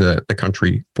help move the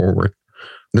country forward.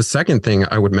 The second thing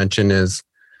I would mention is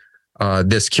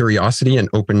this curiosity and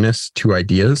openness to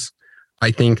ideas.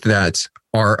 I think that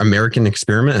our American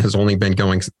experiment has only been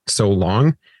going so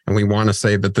long, and we want to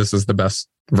say that this is the best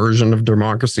version of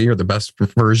democracy or the best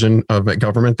version of a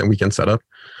government that we can set up.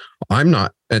 I'm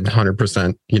not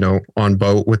 100%, on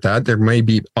boat with that. There may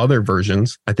be other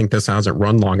versions. I think this hasn't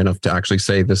run long enough to actually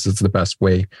say this is the best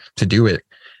way to do it.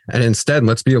 And instead,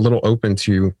 let's be a little open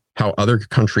to how other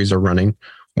countries are running.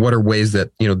 What are ways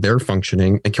that, they're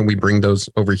functioning? And can we bring those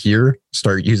over here,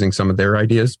 start using some of their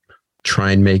ideas,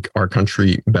 try and make our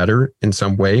country better in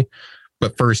some way?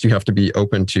 But first, you have to be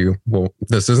open to, well,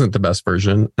 this isn't the best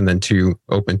version. And then two,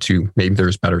 open to maybe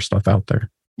there's better stuff out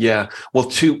there. Yeah.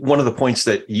 Well, one of the points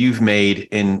that you've made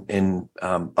in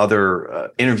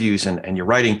other interviews and your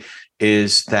writing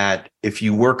is that if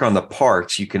you work on the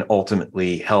parts, you can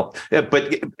ultimately help.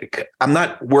 But I'm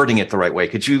not wording it the right way.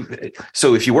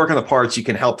 So if you work on the parts, you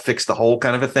can help fix the whole,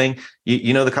 kind of a thing.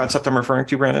 You know the concept I'm referring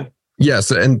to, Brandon?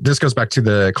 Yes. And this goes back to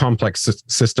the complex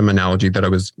system analogy that I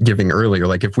was giving earlier.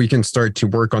 Like, if we can start to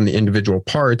work on the individual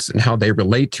parts and how they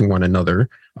relate to one another.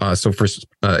 So for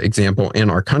example,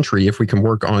 in our country, if we can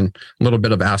work on a little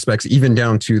bit of aspects, even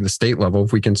down to the state level,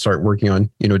 if we can start working on,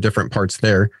 different parts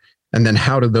there, and then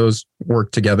how do those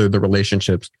work together, the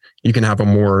relationships, you can have a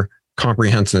more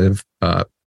comprehensive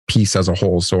piece as a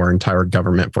whole. So our entire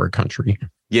government for a country.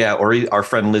 Yeah. Or our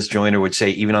friend Liz Joyner would say,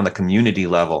 even on the community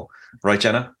level, right,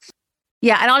 Jenna?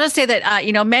 Yeah, and I'll just say that,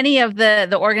 many of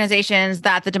the organizations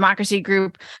that the Democracy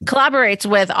Group collaborates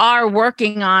with are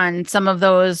working on some of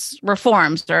those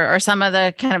reforms or some of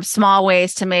the kind of small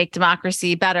ways to make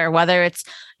democracy better, whether it's,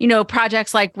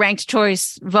 projects like ranked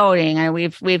choice voting. And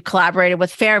we've collaborated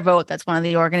with Fair Vote. That's one of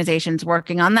the organizations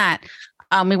working on that.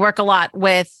 We work a lot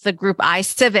with the group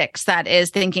iCivics that is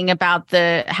thinking about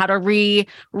how to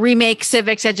remake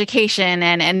civics education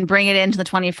and bring it into the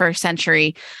 21st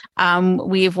century.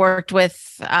 We've worked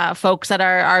with folks that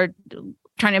are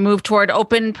trying to move toward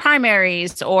open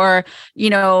primaries, or,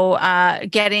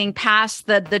 getting past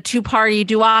the two-party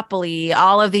duopoly,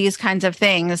 all of these kinds of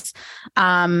things.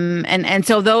 And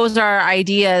so those are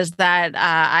ideas that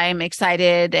I'm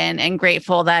excited and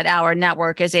grateful that our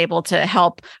network is able to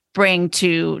help bring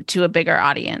to a bigger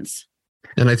audience.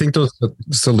 And I think those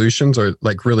solutions are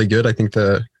like really good. I think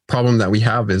the problem that we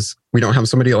have is we don't have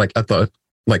somebody like at the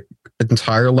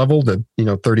entire level, the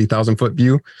 30,000 foot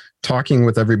view, talking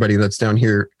with everybody that's down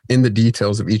here in the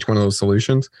details of each one of those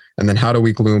solutions. And then how do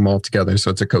we glue them all together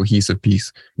so it's a cohesive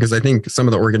piece? Because I think some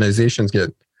of the organizations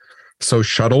get so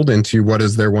shuttled into what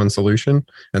is their one solution,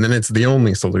 and then it's the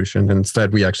only solution. And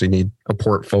instead, we actually need a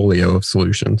portfolio of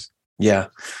solutions. Yeah.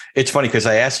 It's funny because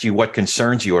I asked you what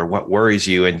concerns you or what worries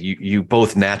you, and you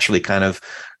both naturally kind of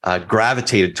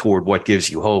gravitated toward what gives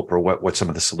you hope or what some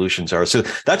of the solutions are. So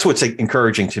that's what's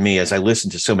encouraging to me as I listen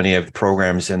to so many of the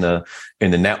programs in the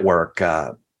network.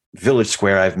 Village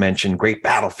Square, I've mentioned, Great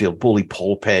Battlefield, Bully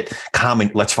Pulpit,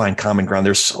 Let's Find Common Ground.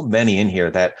 There's so many in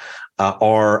here that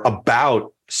are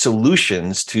about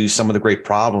solutions to some of the great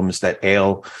problems that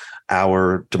ail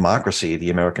our democracy, the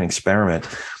American experiment.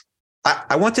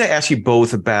 I want to ask you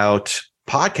both about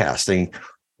podcasting.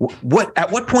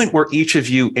 At what point were each of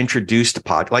you introduced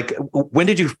to Like, when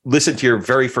did you listen to your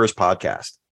very first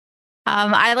podcast?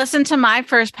 I listened to my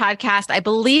first podcast, I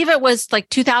believe it was like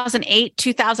 2008,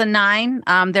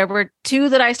 2009. There were two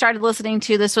that I started listening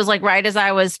to. This was like right as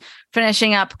I was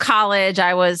finishing up college.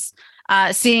 I was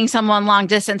seeing someone long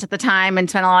distance at the time and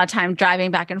spent a lot of time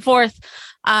driving back and forth.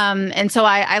 And so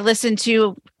I listened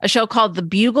to a show called The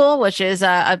Bugle, which is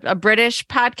a British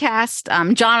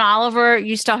podcast. John Oliver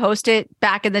used to host it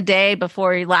back in the day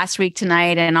before Last Week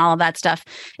Tonight and all of that stuff.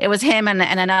 It was him and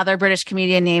another British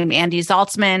comedian named Andy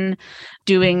Zaltzman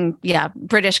doing,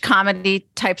 British comedy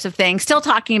types of things, still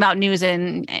talking about news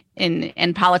and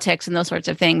politics and those sorts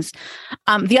of things.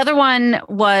 The other one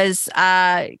was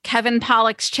Kevin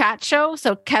Pollak's chat show.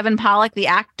 So Kevin Pollak, the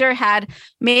actor, had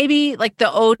maybe like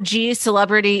the OG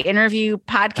celebrity interview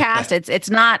podcast. It's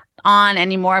not on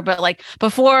anymore, but like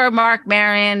before Mark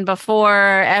Maron,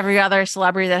 before every other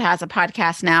celebrity that has a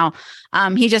podcast now,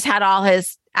 he just had all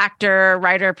his actor,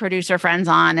 writer, producer friends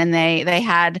on, and they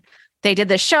did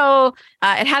the show.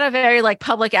 It had a very like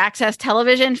public access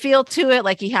television feel to it.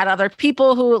 Like he had other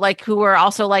people who were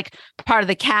also like part of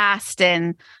the cast.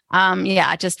 And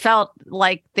it just felt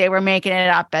like they were making it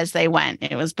up as they went.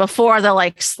 It was before the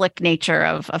like slick nature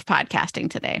of podcasting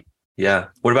today. Yeah.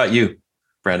 What about you,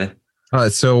 Brandon?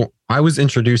 So I was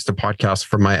introduced to podcasts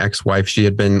from my ex-wife. She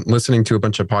had been listening to a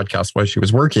bunch of podcasts while she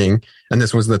was working. And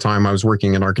this was the time I was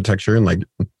working in architecture, and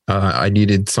I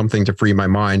needed something to free my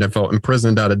mind. I felt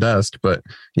imprisoned at a desk, but,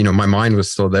 my mind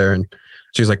was still there. And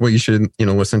she was like, well, you should,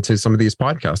 listen to some of these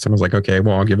podcasts. And I was like, okay,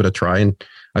 well, I'll give it a try. And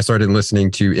I started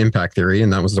listening to Impact Theory.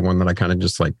 And that was the one that I kind of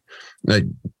just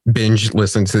binge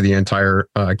listened to the entire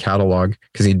catalog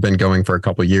because he'd been going for a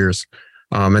couple of years.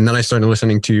 And then I started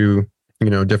listening to,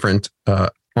 different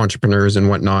entrepreneurs and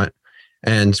whatnot.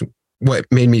 And what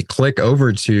made me click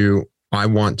over to, I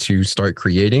want to start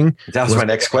creating. That was my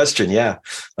next question. Yeah.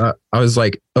 I was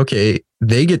like, okay,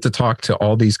 they get to talk to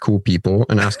all these cool people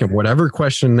and ask them whatever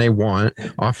question they want,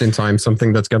 oftentimes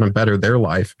something that's going to better their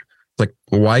life. It's like,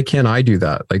 why can't I do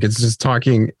that? Like, it's just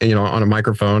talking, on a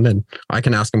microphone, and I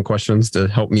can ask them questions to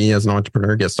help me as an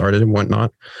entrepreneur get started and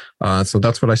whatnot. So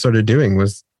that's what I started doing,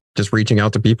 was just reaching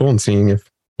out to people and seeing if,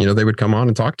 they would come on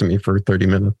and talk to me for 30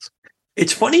 minutes.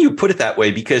 It's funny you put it that way,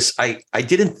 because I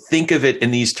didn't think of it in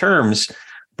these terms,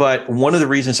 but one of the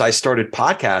reasons I started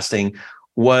podcasting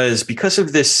was because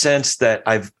of this sense that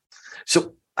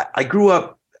I grew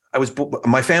up,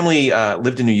 my family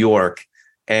lived in New York,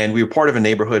 and we were part of a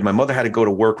neighborhood. My mother had to go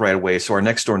to work right away. So our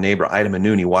next door neighbor, Ida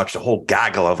Manuni, watched a whole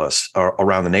gaggle of us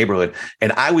around the neighborhood.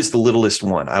 And I was the littlest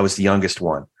one. I was the youngest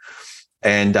one.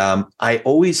 And I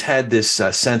always had this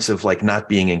sense of like not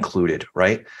being included,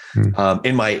 right?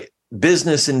 In my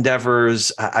business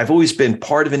endeavors, I've always been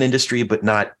part of an industry, but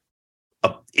not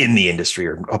in the industry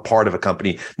or a part of a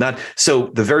company.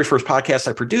 So the very first podcast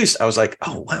I produced, I was like,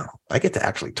 oh, wow, I get to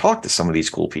actually talk to some of these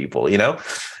cool people,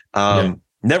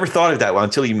 Never thought of that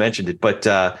until you mentioned it, but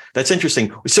that's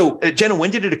interesting. So Jenna,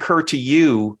 when did it occur to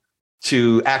you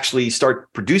to actually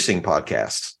start producing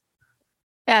podcasts?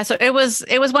 Yeah, so it was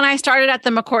when I started at the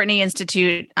McCourtney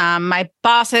Institute. My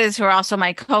bosses, who are also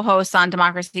my co-hosts on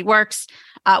Democracy Works,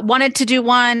 wanted to do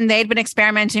one. They'd been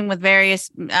experimenting with various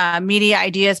media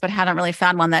ideas, but hadn't really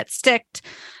found one that sticked.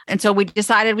 And so we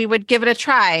decided we would give it a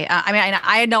try.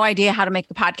 I had no idea how to make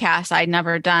a podcast. I'd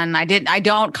never done. I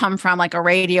don't come from like a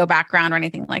radio background or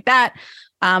anything like that.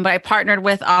 But I partnered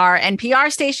with our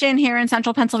NPR station here in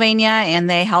central Pennsylvania, and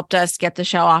they helped us get the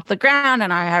show off the ground,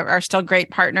 and are still great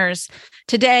partners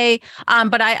today.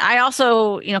 But I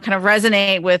also, kind of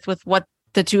resonate with what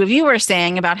the two of you were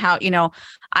saying about how,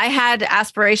 I had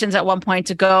aspirations at one point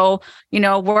to go,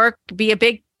 work, be a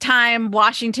big time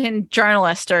Washington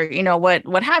journalist or,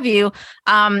 what have you.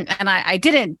 And I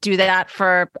didn't do that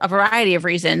for a variety of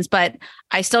reasons, but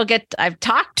I've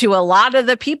talked to a lot of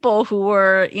the people who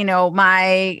were,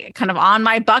 my kind of on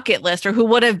my bucket list, or who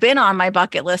would have been on my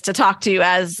bucket list to talk to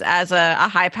as a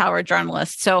high powered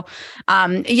journalist. So,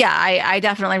 I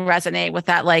definitely resonate with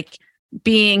that, like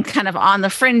being kind of on the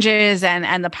fringes,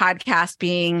 and the podcast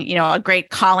being, a great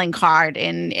calling card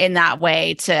in that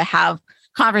way, to have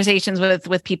conversations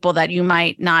with people that you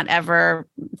might not ever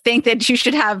think that you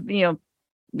should have,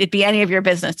 it be any of your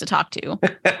business to talk to.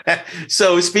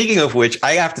 So speaking of which,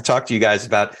 I have to talk to you guys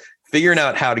about figuring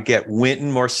out how to get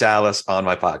Wynton Marsalis on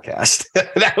my podcast.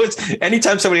 That was,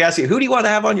 anytime somebody asks you, who do you want to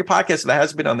have on your podcast that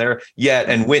hasn't been on there yet?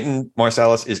 And Wynton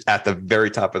Marsalis is at the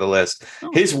very top of the list.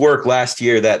 Oh. His work last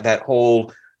year, that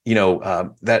whole,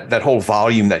 that whole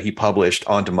volume that he published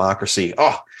on democracy.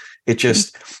 Oh, it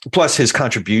just, plus his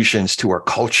contributions to our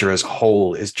culture as a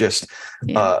whole is just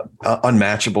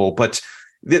unmatchable. But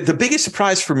the biggest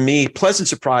surprise for me, pleasant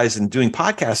surprise in doing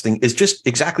podcasting, is just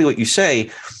exactly what you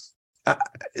say.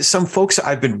 Some folks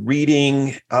I've been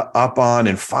reading up on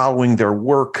and following their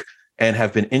work, and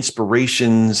have been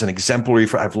inspirations and exemplary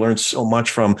for. I've learned so much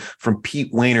from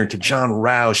Pete Wehner to John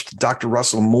Roush to Dr.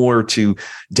 Russell Moore to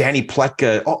Danny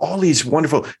Pletka, all these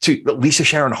wonderful, to Lisa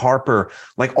Sharon Harper,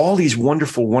 like all these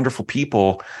wonderful, wonderful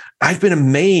people. I've been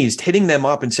amazed, hitting them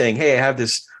up and saying, hey, I have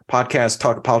this podcast,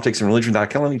 Talkin Politics and Religion,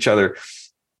 not killing each other.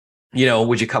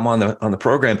 Would you come on the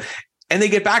program? And they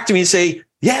get back to me and say,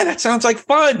 yeah, that sounds like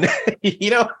fun.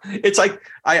 It's like,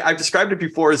 I've described it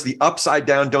before as the upside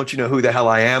down, don't you know who the hell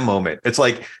I am moment. It's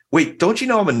like, wait, don't you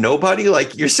know I'm a nobody?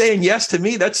 Like, you're saying yes to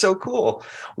me. That's so cool.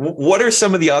 What are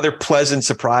some of the other pleasant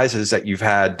surprises that you've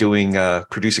had doing,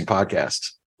 producing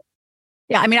podcasts?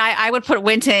 Yeah, I mean, I would put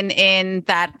Wynton in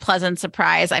that pleasant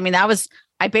surprise. I mean,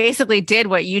 I basically did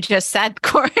what you just said,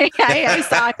 Corey. I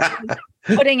saw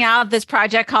putting out this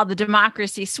project called the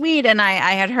Democracy Suite, and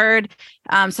I had heard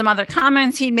some other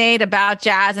comments he made about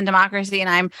jazz and democracy.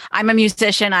 And I'm a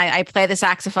musician. I play the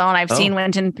saxophone. I've seen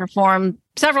Wynton perform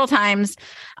several times.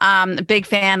 A big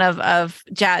fan of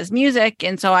jazz music,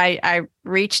 and so I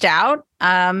reached out,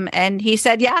 and he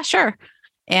said, "Yeah, sure."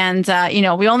 And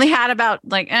we only had about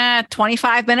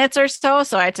 25 minutes or so,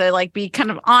 so I had to be kind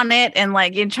of on it and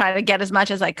try to get as much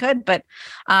as I could, but.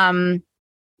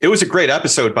 It was a great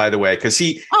episode, by the way, because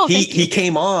he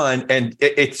came on and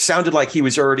it sounded like he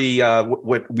was already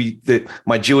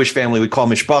my Jewish family would call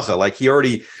mishpacha. Like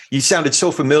you sounded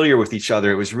so familiar with each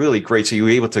other. It was really great. So you were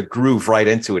able to groove right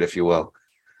into it, if you will.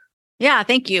 Yeah,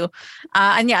 thank you.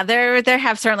 And yeah, there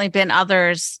have certainly been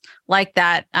others like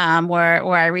that where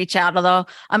I reach out. Although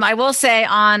I will say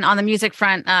on the music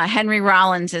front, Henry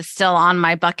Rollins is still on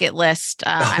my bucket list.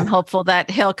 I'm hopeful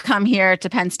that he'll come here to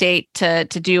Penn State to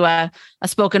do a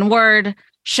spoken word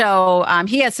show.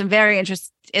 He has some very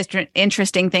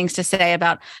interesting things to say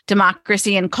about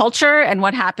democracy and culture, and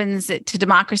what happens to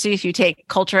democracy if you take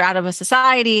culture out of a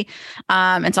society.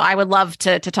 And so I would love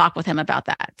to talk with him about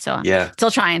that. So yeah,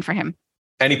 still trying for him.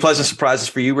 Any pleasant surprises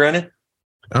for you, Brandon?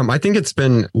 I think it's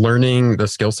been learning the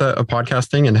skill set of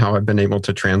podcasting and how I've been able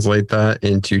to translate that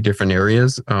into different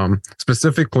areas.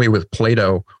 Specifically with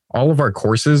Plato, all of our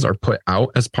courses are put out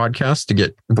as podcasts to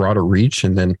get broader reach.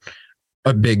 And then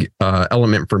a big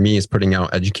element for me is putting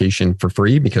out education for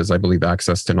free, because I believe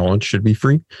access to knowledge should be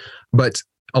free. But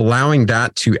allowing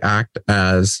that to act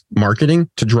as marketing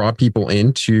to draw people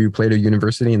into Plato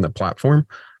University and the platform,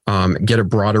 get a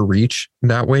broader reach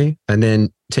that way. And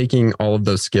then taking all of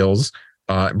those skills,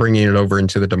 bringing it over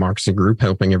into the democracy group,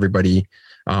 helping everybody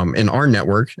in our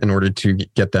network in order to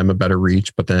get them a better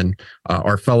reach. But then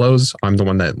our fellows, I'm the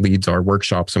one that leads our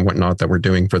workshops and whatnot that we're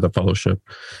doing for the fellowship.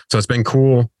 So it's been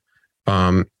cool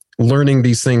learning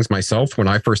these things myself. When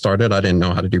I first started, I didn't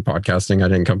know how to do podcasting. I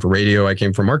didn't come from radio. I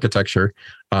came from architecture.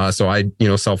 So I,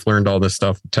 self-learned all this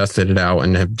stuff, tested it out,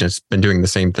 and have just been doing the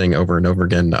same thing over and over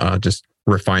again, just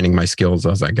refining my skills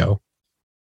as I go.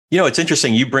 It's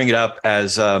interesting. You bring it up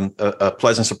as a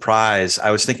pleasant surprise.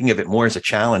 I was thinking of it more as a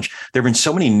challenge. There have been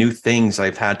so many new things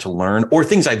I've had to learn, or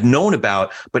things I've known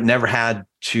about, but never had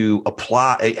to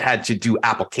apply, had to do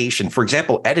application. For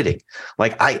example, editing.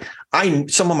 Like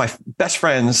some of my best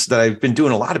friends that I've been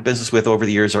doing a lot of business with over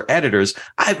the years are editors.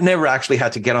 I've never actually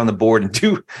had to get on the board and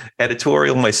do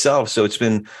editorial myself. So it's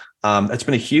been That's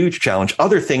been a huge challenge.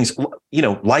 Other things,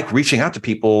 like reaching out to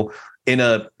people in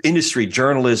a industry,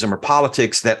 journalism or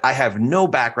politics that I have no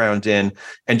background in,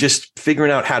 and just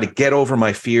figuring out how to get over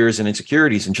my fears and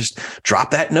insecurities and just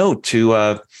drop that note to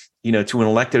an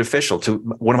elected official, to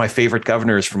one of my favorite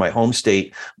governors from my home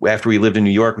state. After we lived in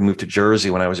New York, we moved to Jersey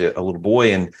when I was a little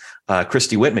boy, and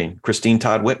Christine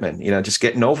Todd Whitman, just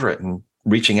getting over it and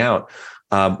reaching out.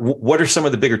 What are some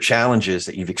of the bigger challenges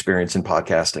that you've experienced in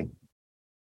podcasting?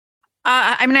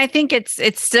 I think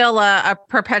it's still a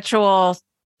perpetual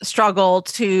struggle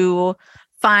to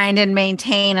find and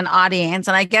maintain an audience.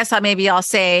 And I guess I'll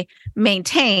say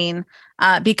maintain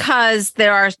because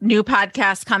there are new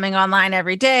podcasts coming online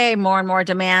every day, more and more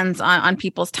demands on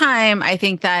people's time. I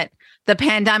think that the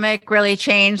pandemic really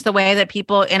changed the way that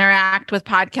people interact with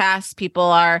podcasts. People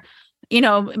are,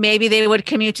 maybe they would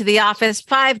commute to the office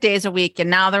 5 days a week, and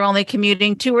now they're only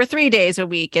commuting 2 or 3 days a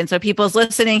week. And so people's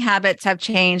listening habits have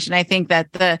changed. And I think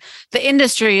that the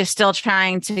industry is still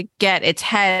trying to get its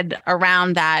head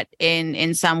around that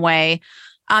in some way.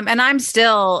 And I'm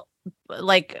still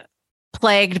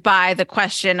plagued by the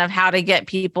question of how to get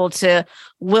people to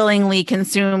willingly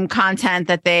consume content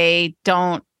that they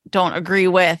don't agree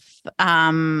with.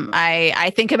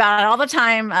 I think about it all the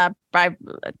time.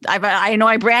 I know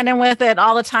I Brandon with it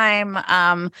all the time.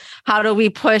 How do we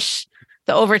push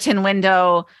the Overton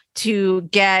window to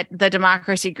get the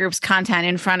democracy group's content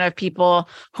in front of people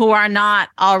who are not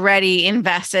already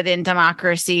invested in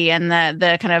democracy and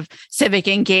the kind of civic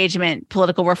engagement,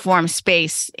 political reform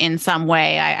space in some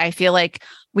way? I feel like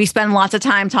we spend lots of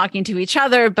time talking to each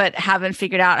other, but haven't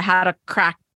figured out how to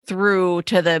crack through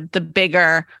to the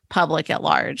bigger public at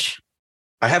large.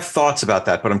 I have thoughts about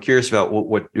that, but I'm curious about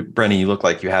what Brennan, you look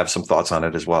like you have some thoughts on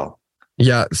it as well.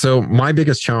 Yeah. So my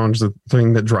biggest challenge, the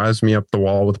thing that drives me up the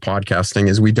wall with podcasting,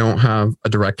 is we don't have a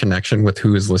direct connection with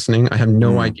who is listening. I have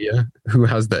no idea who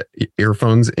has the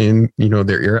earphones in,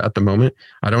 their ear at the moment.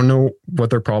 I don't know what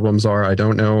their problems are. I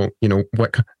don't know,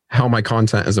 how my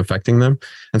content is affecting them.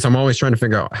 And so I'm always trying to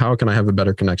figure out, how can I have a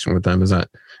better connection with them? Is that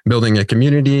building a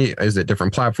community? Is it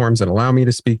different platforms that allow me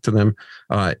to speak to them?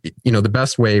 The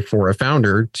best way for a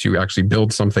founder to actually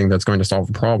build something that's going to solve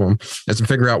a problem is to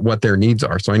figure out what their needs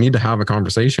are. So I need to have a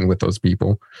conversation with those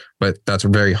people, but that's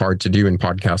very hard to do in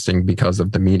podcasting because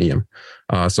of the medium.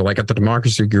 So like at the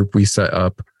Democracy Group, we set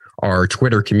up our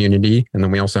Twitter community, and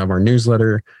then we also have our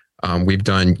newsletter. We've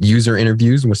done user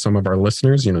interviews with some of our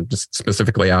listeners, just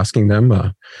specifically asking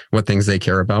them what things they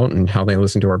care about and how they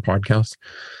listen to our podcast.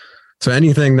 So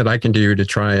anything that I can do to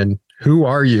try and, who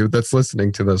are you that's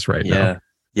listening to this right now?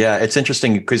 Yeah, it's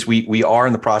interesting because we are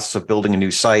in the process of building a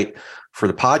new site for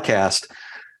the podcast.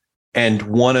 And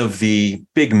one of the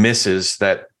big misses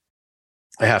that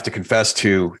I have to confess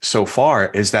to so far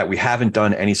is that we haven't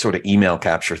done any sort of email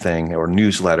capture thing or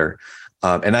newsletter.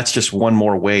 And that's just one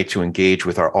more way to engage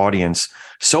with our audience.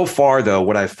 So far, though,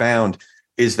 what I've found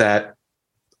is that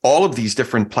all of these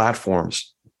different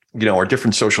platforms, our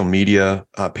different social media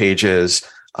pages,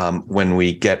 when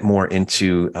we get more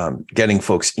into getting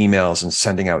folks emails and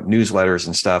sending out newsletters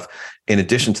and stuff, in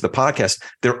addition to the podcast,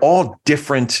 they're all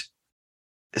different,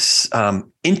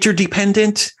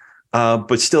 interdependent,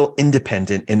 but still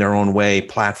independent in their own way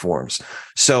platforms.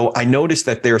 So I noticed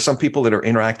that there are some people that are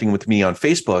interacting with me on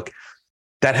Facebook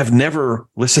that have never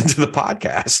listened to the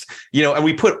podcast, and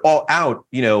we put all out,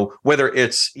 whether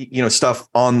it's, stuff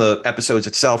on the episodes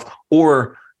itself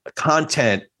or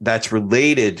content that's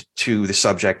related to the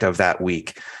subject of that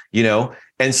week,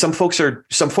 and some folks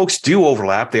do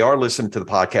overlap. They are listening to the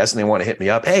podcast and they want to hit me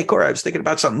up. Hey, Corey, I was thinking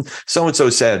about something so-and-so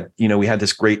said. We had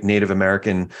this great Native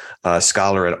American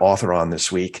scholar and author on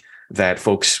this week that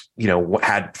folks,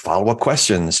 had follow-up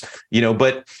questions,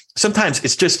 but sometimes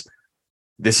it's just,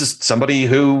 this is somebody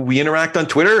who we interact on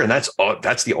Twitter, and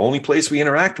that's the only place we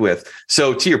interact with.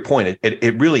 So to your point,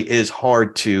 it really is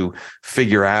hard to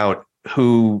figure out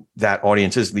who that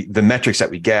audience is. The metrics that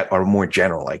we get are more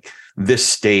general, like this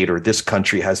state or this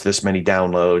country has this many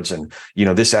downloads, and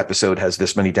this episode has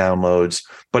this many downloads.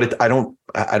 But I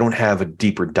don't have a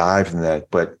deeper dive than that.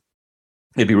 But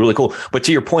it'd be really cool. But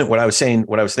to your point, what I was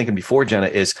thinking before, Jenna,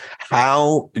 is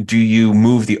how do you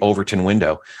move the Overton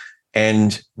window?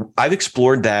 And I've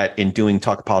explored that in doing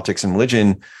Talkin Politics and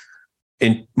Religion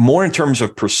in terms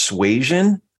of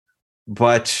persuasion,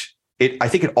 but I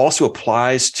think it also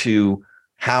applies to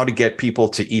how to get people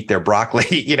to eat their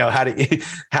broccoli,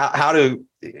 how to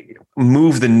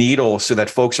move the needle so that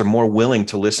folks are more willing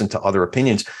to listen to other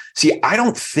opinions. See, I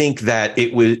don't think that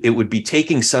it would be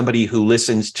taking somebody who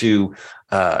listens to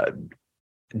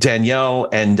Danielle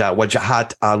and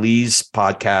Wajahat Ali's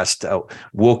podcast,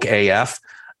 Woke AF,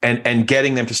 and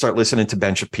getting them to start listening to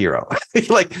Ben Shapiro.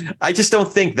 Like, I just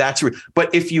don't think that's,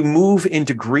 but if you move in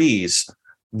degrees,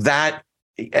 that,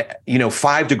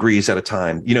 5 degrees at a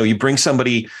time, you bring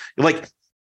somebody like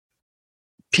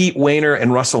Pete Wehner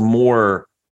and Russell Moore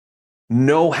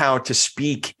know how to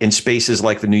speak in spaces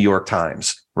like the New York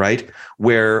Times, right?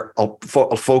 Where a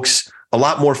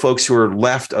lot more folks who are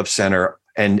left of center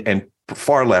and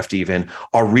far left even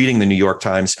are reading the New York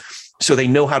Times. So they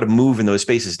know how to move in those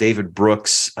spaces. David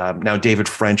Brooks, now David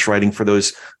French, writing for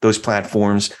those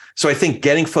platforms. So I think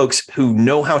getting folks who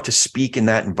know how to speak in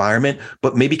that environment,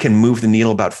 but maybe can move the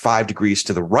needle about 5 degrees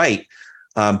to the right,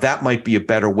 that might be a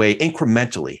better way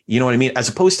incrementally. You know what I mean? As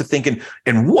opposed to thinking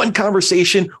in one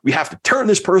conversation, we have to turn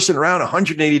this person around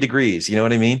 180 degrees. You know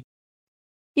what I mean?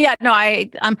 Yeah, no, I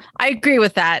agree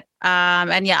with that.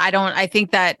 And yeah, I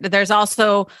think that there's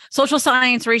also social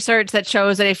science research that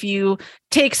shows that if you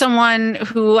take someone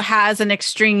who has an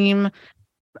extreme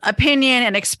opinion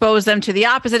and expose them to the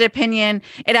opposite opinion,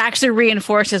 it actually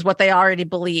reinforces what they already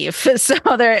believe. So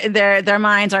their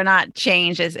minds are not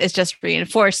changed; it's just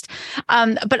reinforced.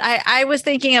 But I was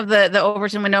thinking of the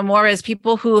Overton window more as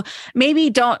people who maybe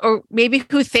don't, or maybe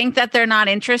who think that they're not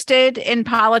interested in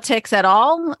politics at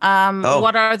all.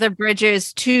 What are the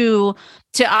bridges to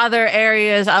other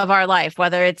areas of our life,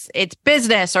 whether it's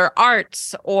business or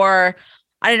arts or,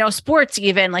 I don't know, sports,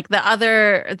 even like the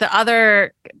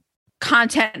other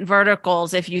content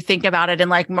verticals, if you think about it in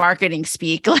like marketing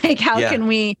speak, like how can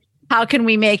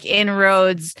we make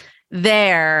inroads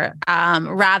there,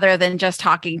 rather than just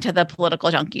talking to the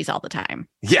political junkies all the time?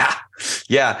 Yeah.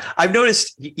 I've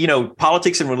noticed,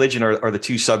 politics and religion are the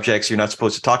two subjects you're not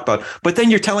supposed to talk about, but then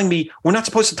you're telling me we're not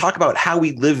supposed to talk about how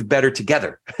we live better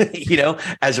together,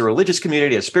 as a religious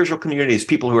community, as a spiritual community, as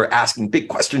people who are asking big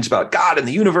questions about God and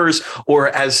the universe, or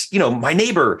as, my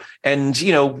neighbor and,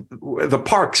 the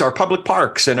parks, our public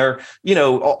parks, and our,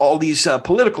 all these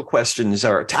political questions,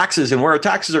 our taxes and where our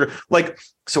taxes are like.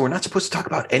 So we're not supposed to talk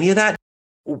about any of that.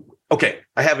 Okay,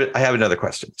 I have another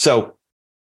question. So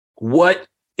what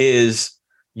is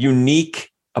unique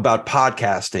about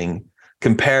podcasting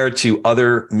compared to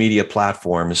other media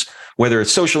platforms, whether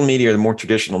it's social media or the more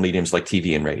traditional mediums like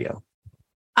TV and radio?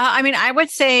 I would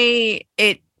say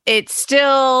it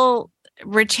still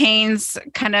retains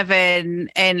kind of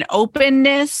an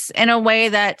openness in a way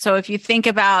that, so if you think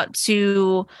about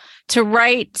to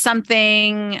write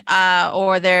something,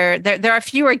 or there are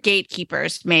fewer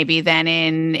gatekeepers maybe than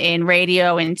in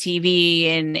radio and TV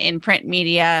and in print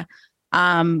media.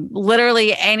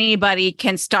 Literally anybody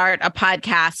can start a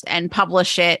podcast and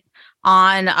publish it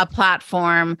on a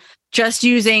platform just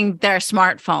using their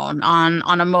smartphone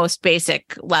on a most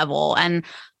basic level. And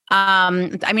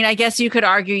I guess you could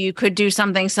argue you could do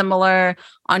something similar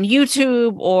on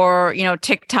YouTube or,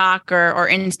 TikTok or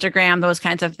Instagram, those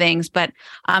kinds of things. But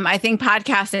I think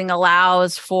podcasting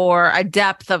allows for a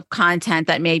depth of content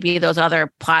that maybe those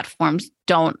other platforms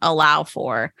don't allow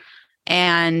for.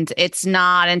 And it's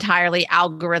not entirely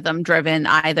algorithm driven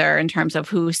either in terms of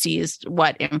who sees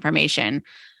what information.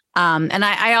 And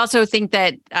I also think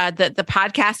that the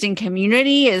podcasting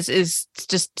community is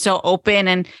just so open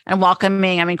and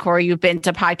welcoming. I mean, Corey, you've been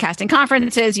to podcasting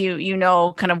conferences, you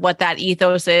know kind of what that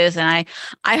ethos is, and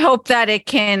I hope that it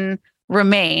can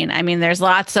remain. I mean, there's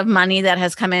lots of money that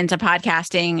has come into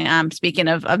podcasting. Speaking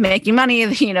of making money,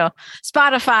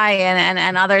 Spotify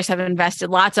and others have invested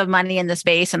lots of money in the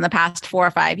space in the past 4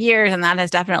 or 5 years, and that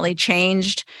has definitely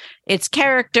changed its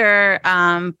character.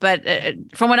 But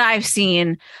from what I've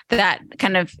seen, that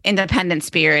kind of independent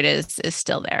spirit is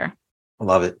still there. I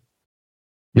love it.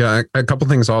 Yeah, a couple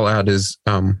things I'll add is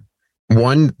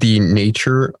one, the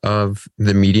nature of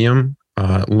the medium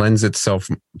lends itself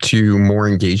to more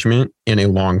engagement in a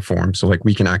long form. So like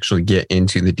we can actually get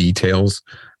into the details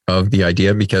of the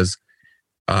idea, because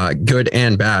good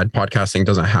and bad, podcasting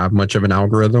doesn't have much of an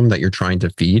algorithm that you're trying to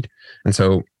feed. And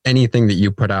so anything that you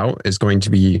put out is going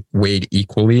to be weighed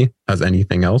equally as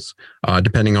anything else,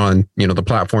 depending on, the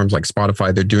platforms like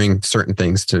Spotify. They're doing certain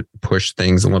things to push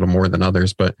things a little more than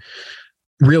others, but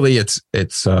really it's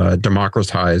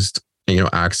democratized,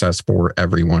 access for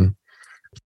everyone.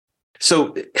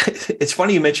 So it's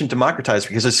funny you mentioned democratized,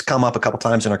 because it's come up a couple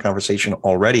times in our conversation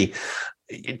already.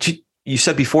 You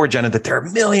said before, Jenna, that there are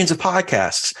millions of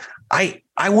podcasts. I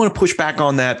want to push back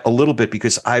on that a little bit,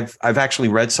 because I've actually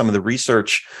read some of the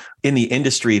research in the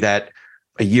industry that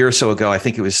a year or so ago, I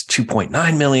think it was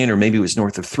 2.9 million, or maybe it was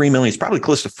north of 3 million. It's probably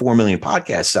close to 4 million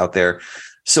podcasts out there.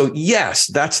 So yes,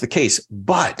 that's the case.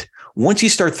 But once you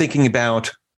start thinking about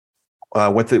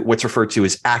what's referred to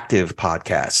as active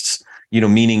podcasts,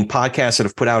 meaning podcasts that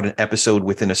have put out an episode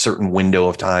within a certain window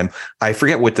of time. I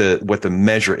forget what the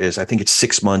measure is. I think it's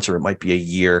 6 months or it might be a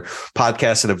year.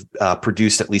 Podcasts that have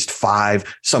produced at least 5.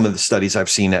 Some of the studies I've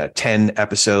seen 10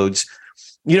 episodes.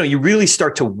 You really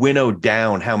start to winnow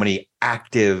down how many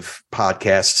active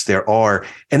podcasts there are.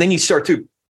 And then you start to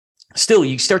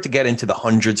get into the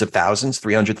hundreds of thousands,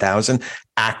 300,000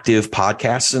 active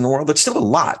podcasts in the world. That's still a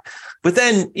lot. But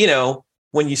then,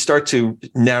 when you start to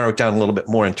narrow it down a little bit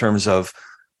more in terms of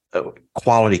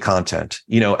quality content,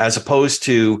 as opposed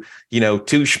to, 2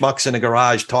 schmucks in a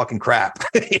garage talking crap,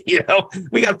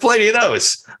 we got plenty of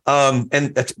those.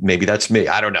 And that's me.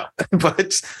 I don't know.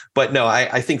 but no,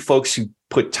 I think folks who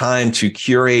put time to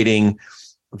curating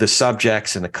the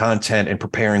subjects and the content and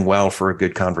preparing well for a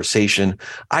good conversation.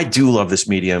 I do love this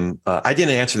medium. I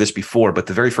didn't answer this before, but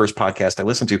the very first podcast I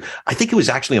listened to, I think it was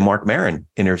actually a Mark Maron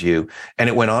interview, and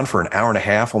it went on for an hour and a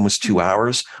half, almost 2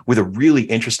 hours, with a really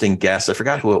interesting guest. I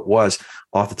forgot who it was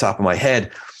off the top of my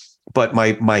head, but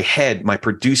my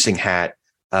producing hat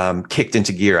kicked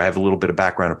into gear. I have a little bit of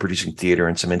background in producing theater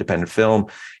and some independent film,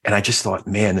 and I just thought,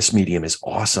 man, this medium is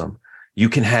awesome. You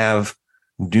can have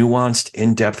nuanced,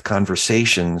 in-depth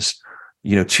conversations,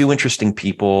 2 interesting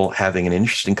people having an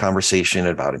interesting conversation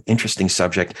about an interesting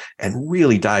subject and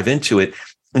really dive into it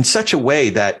in such a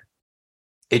way that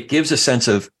it gives a sense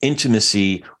of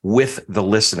intimacy with the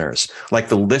listeners, like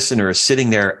the listener is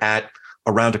sitting there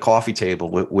around a coffee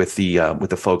table with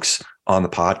the folks on the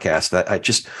podcast. That I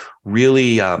just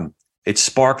really, it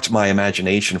sparked my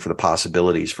imagination for the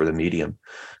possibilities for the medium.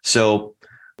 So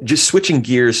just switching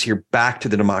gears here back to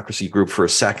the Democracy Group for a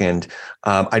second,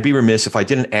 I'd be remiss if I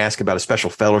didn't ask about a special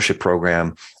fellowship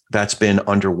program that's been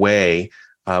underway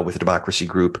with the Democracy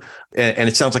Group. And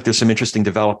it sounds like there's some interesting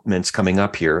developments coming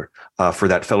up here for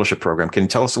that fellowship program. Can you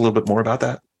tell us a little bit more about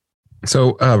that?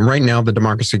 So right now, the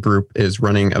Democracy Group is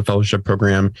running a fellowship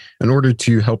program in order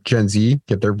to help Gen Z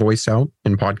get their voice out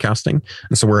in podcasting.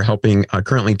 And so we're helping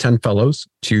currently 10 fellows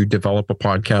to develop a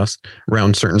podcast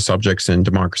around certain subjects in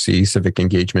democracy, civic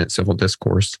engagement, civil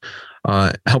discourse,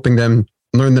 helping them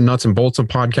learn the nuts and bolts of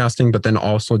podcasting, but then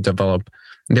also develop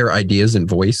their ideas and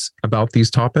voice about these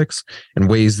topics and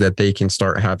ways that they can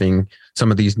start having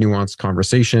some of these nuanced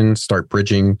conversations, start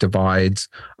bridging divides,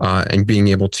 and being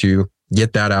able to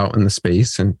get that out in the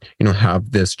space and,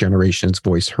 have this generation's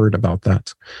voice heard about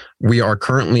that. We are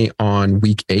currently on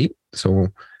week 8. So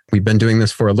we've been doing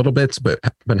this for a little bit, but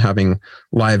been having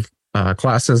live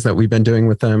classes that we've been doing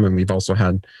with them. And we've also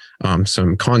had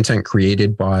some content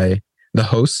created by the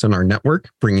hosts in our network,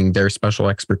 bringing their special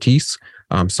expertise,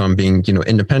 some being,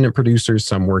 independent producers,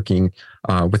 some working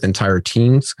with entire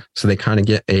teams. So they kind of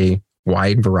get a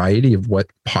wide variety of what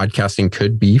podcasting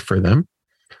could be for them.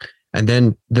 And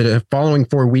then the following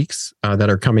 4 weeks that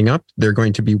are coming up, they're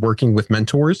going to be working with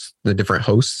mentors, the different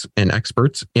hosts and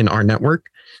experts in our network,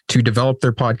 to develop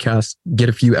their podcast, get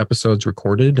a few episodes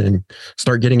recorded, and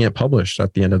start getting it published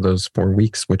at the end of those 4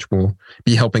 weeks, which will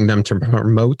be helping them to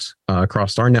promote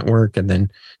across our network and then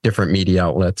different media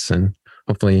outlets, and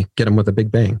hopefully get them with a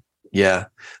big bang. Yeah,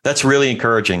 that's really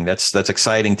encouraging. That's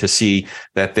exciting to see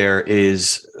that there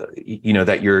is,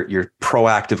 that you're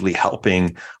proactively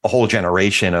helping a whole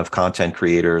generation of content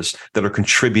creators that are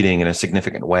contributing in a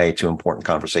significant way to important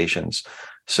conversations.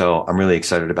 So I'm really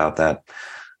excited about that.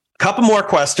 Couple more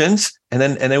questions, and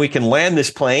then we can land this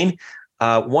plane.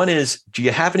 One is, do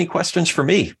you have any questions for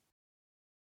me?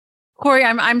 Corey,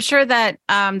 I'm sure that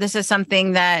this is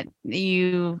something that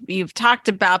you've talked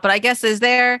about, but I guess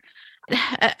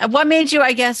what made you,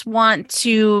 want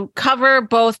to cover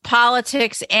both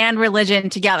politics and religion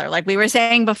together? Like we were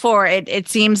saying before, it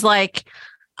seems like,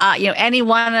 any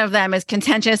one of them is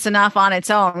contentious enough on its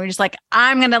own. We're just like,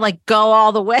 I'm going to go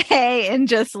all the way and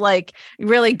just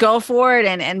really go for it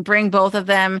and bring both of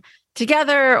them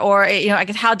together. Or, I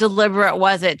guess how deliberate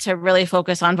was it to really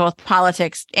focus on both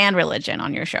politics and religion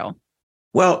on your show?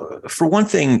 Well, for one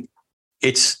thing,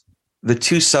 it's the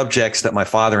 2 subjects that my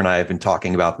father and I have been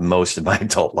talking about the most in my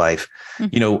adult life.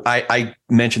 Mm-hmm. I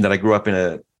mentioned that I grew up in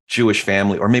a Jewish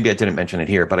family, or maybe I didn't mention it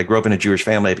here, but I grew up in a Jewish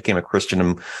family. I became a Christian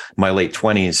in my late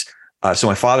 20s. So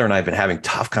my father and I have been having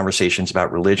tough conversations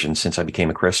about religion since I became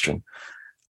a Christian.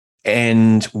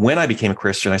 And when I became a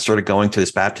Christian, I started going to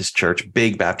this Baptist church,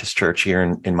 big Baptist church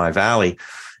here in my valley.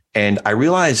 And I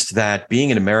realized that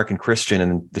being an American Christian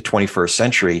in the 21st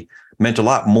century meant a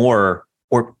lot more,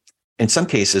 or in some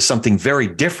cases, something very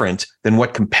different than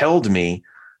what compelled me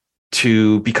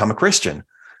to become a Christian.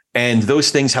 And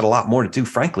those things had a lot more to do,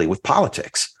 frankly, with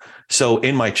politics. So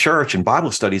in my church and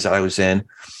Bible studies that I was in,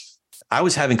 I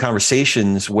was having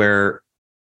conversations where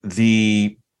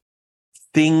the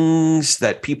things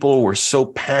that people were so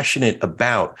passionate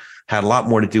about had a lot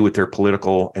more to do with their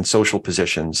political and social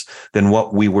positions than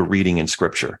what we were reading in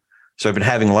scripture. So I've been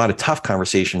having a lot of tough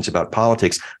conversations about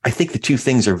politics. I think the two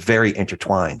things are very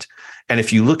intertwined. And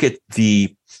if you look at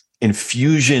the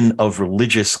infusion of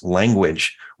religious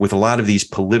language with a lot of these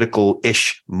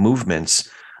political-ish movements,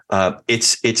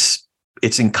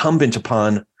 it's incumbent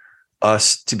upon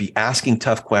us to be asking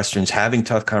tough questions, having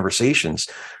tough conversations,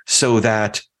 so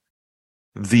that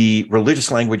the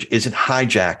religious language isn't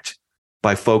hijacked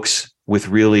by folks with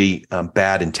really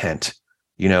bad intent,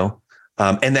 and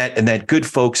that good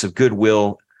folks of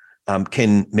goodwill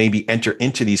can maybe enter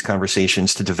into these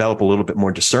conversations to develop a little bit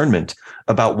more discernment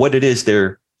about what it is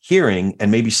they're hearing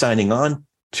and maybe signing on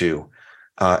to,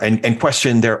 and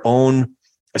question their own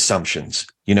assumptions,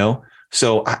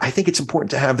 So I think it's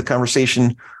important to have the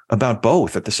conversation about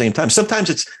both at the same time. Sometimes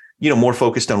it's, more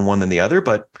focused on one than the other,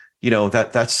 but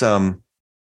that's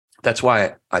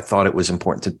why I thought it was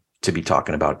important to be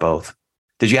talking about both.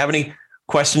 Did you have any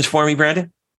questions for me,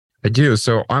 Brandon? I do.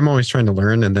 So I'm always trying to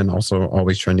learn, and then also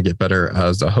always trying to get better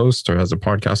as a host or as a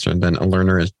podcaster, and then a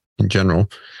learner in general.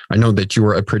 I know that you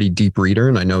are a pretty deep reader,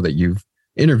 and I know that you've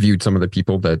interviewed some of the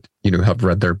people that, have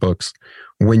read their books.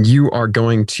 When you are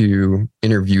going to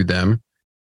interview them,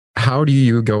 how do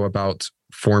you go about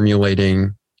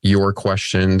formulating your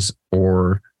questions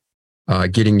or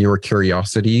getting your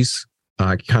curiosities,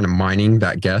 kind of mining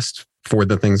that guest for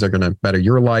the things that are going to better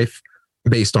your life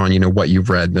based on, what you've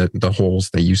read, the holes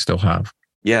that you still have?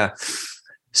 Yeah.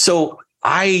 So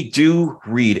I do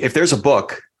read. If there's a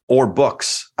book or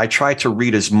books, I try to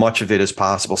read as much of it as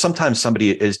possible. Sometimes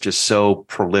somebody is just so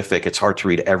prolific, it's hard to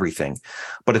read everything.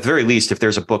 But at the very least, if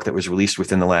there's a book that was released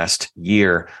within the last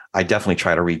year, I definitely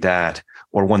try to read that.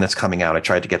 Or one that's coming out, I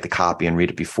tried to get the copy and read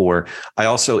it before. I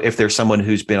also, if there's someone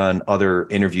who's been on other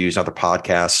interviews, other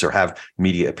podcasts, or have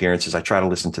media appearances, I try to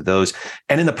listen to those.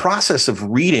 And in the process of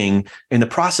reading, in the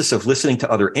process of listening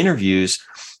to other interviews,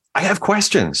 I have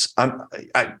questions.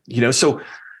 So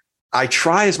I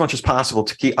try as much as possible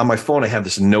to keep on my phone. I have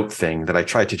this note thing that I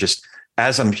try to just,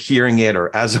 as I'm hearing it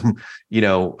or as I'm,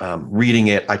 reading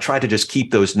it, I try to just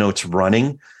keep those notes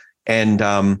running. And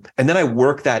then I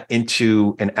work that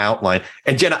into an outline.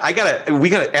 And Jenna,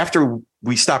 after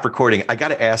we stop recording, I got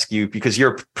to ask you, because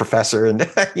you're a professor and,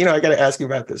 I got to ask you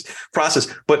about this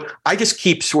process, but I just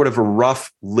keep sort of a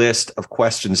rough list of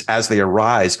questions as they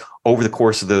arise over the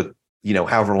course of the,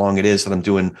 however long it is that I'm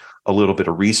doing a little bit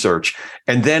of research.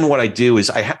 And then what I do is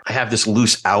I have this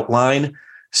loose outline.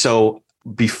 So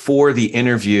before the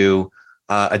interview,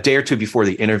 a day or two before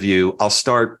the interview, I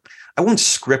won't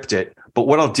script it, but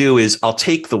what I'll do is I'll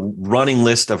take the running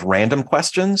list of random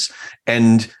questions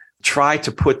and try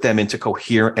to put them into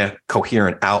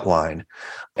coherent outline.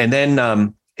 And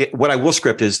then what I will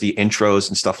script is the intros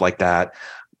and stuff like that.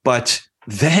 But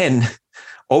then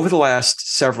over the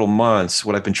last several months,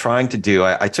 what I've been trying to do,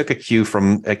 I took a cue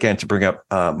from, again, to bring up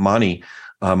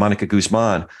Monica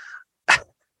Guzman.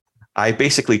 I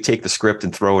basically take the script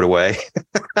and throw it away.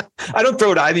 I don't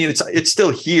throw it. I mean, it's still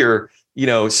here.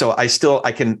 So I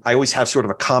always have sort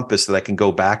of a compass that I can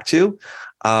go back to.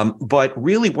 But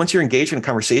really, once you're engaged in a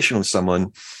conversation with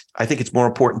someone, I think it's more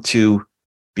important to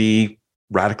be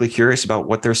radically curious about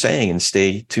what they're saying and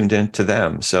stay tuned in to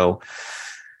them. So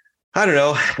I don't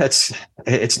know.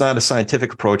 It's not a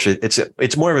scientific approach.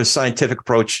 It's more of a scientific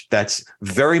approach that's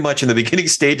very much in the beginning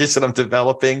stages that I'm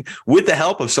developing with the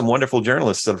help of some wonderful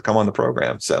journalists that have come on the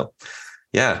program. So,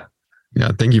 yeah.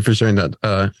 Yeah. Thank you for sharing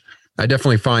that. I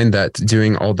definitely find that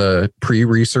doing all the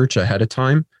pre-research ahead of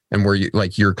time and where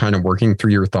you're kind of working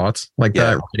through your thoughts like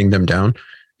that, writing them down,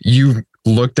 you've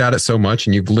looked at it so much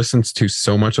and you've listened to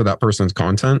so much of that person's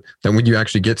content that when you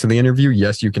actually get to the interview,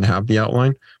 yes, you can have the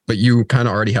outline, but you kind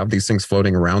of already have these things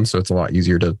floating around. So it's a lot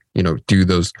easier to, do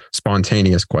those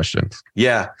spontaneous questions.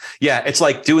 Yeah. Yeah. It's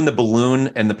like doing the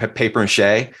balloon and the paper mache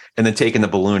and then taking the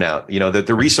balloon out.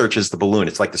 The research is the balloon.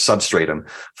 It's like the substratum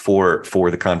for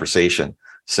the conversation.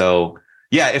 So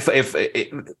yeah, if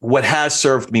what has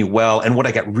served me well and what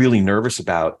I get really nervous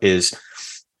about is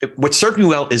what served me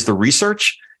well is the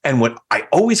research. And what I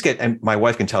always get, and my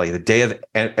wife can tell you, the day of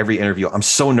every interview, I'm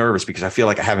so nervous because I feel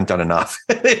like I haven't done enough.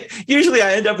 Usually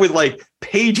I end up with like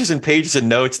pages and pages of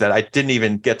notes that I didn't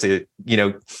even get to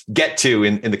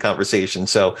in the conversation.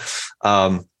 So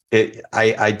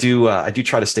I do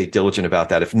try to stay diligent about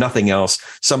that. If nothing else,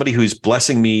 somebody who's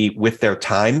blessing me with their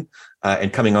time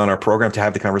and coming on our program to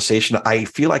have the conversation, I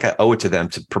feel like I owe it to them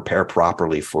to prepare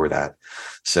properly for that.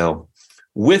 So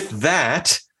with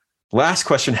that, Last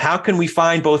question. How can we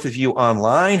find both of you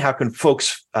online? How can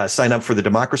folks sign up for the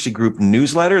Democracy Group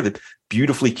newsletter, the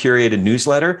beautifully curated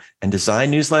newsletter and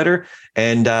design newsletter?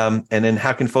 And then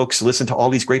how can folks listen to all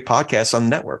these great podcasts on the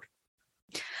network?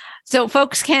 So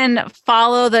folks can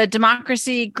follow the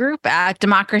Democracy Group at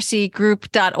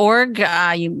democracygroup.org.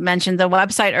 You mentioned the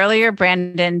website earlier.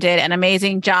 Brandon did an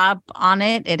amazing job on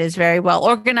it. It is very well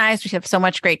organized. We have so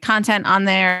much great content on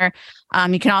there.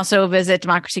 You can also visit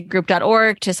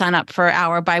democracygroup.org to sign up for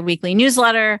our biweekly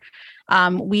newsletter.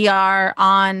 We are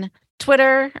on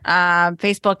Twitter,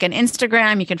 Facebook, and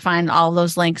Instagram. You can find all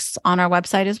those links on our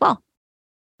website as well.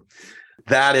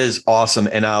 That is awesome.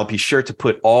 And I'll be sure to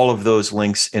put all of those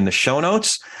links in the show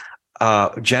notes.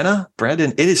 Jenna,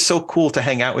 Brandon, it is so cool to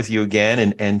hang out with you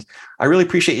again. And I really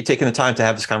appreciate you taking the time to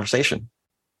have this conversation.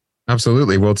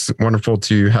 Absolutely. Well, it's wonderful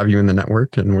to have you in the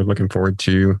network, and we're looking forward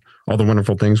to all the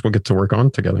wonderful things we'll get to work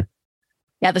on together.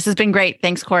 Yeah, this has been great.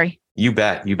 Thanks, Corey. You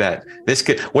bet. You bet. This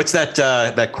could, what's that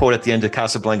quote at the end of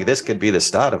Casablanca? This could be the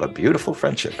start of a beautiful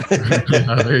friendship.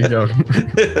 There you go.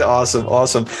 Awesome.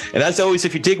 Awesome. And as always,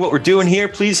 if you dig what we're doing here,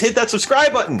 please hit that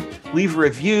subscribe button, leave a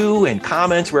review and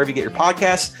comments wherever you get your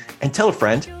podcasts, and tell a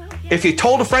friend. If you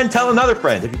told a friend, tell another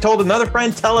friend. If you told another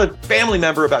friend, tell a family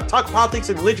member about Talkin Politics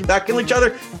and Religion without killing each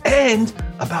other, and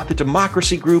about the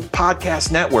Democracy Group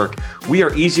Podcast Network. We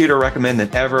are easier to recommend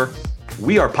than ever.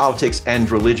 We are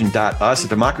politicsandreligion.us. The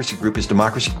Democracy Group is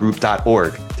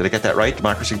democracygroup.org. Did I get that right?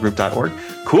 Democracygroup.org.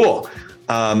 Cool.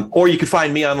 Or you can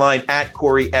find me online at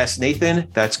Corey S. Nathan.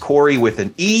 That's Corey with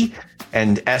an E,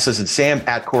 and S as in Sam,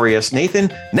 at Corey S.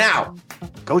 Nathan. Now,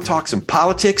 go talk some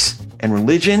politics and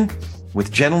religion with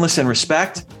gentleness and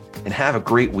respect, and have a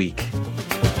great week.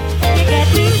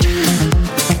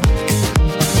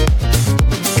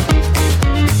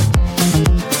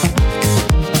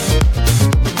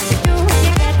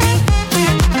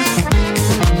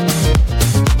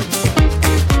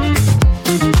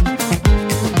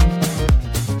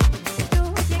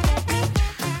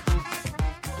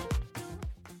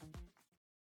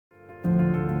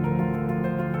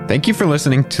 Thank you for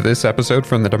listening to this episode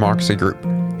from the Democracy Group.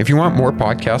 If you want more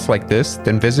podcasts like this,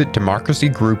 then visit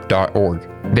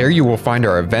democracygroup.org. There you will find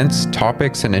our events,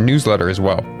 topics, and a newsletter as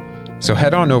well. So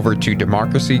head on over to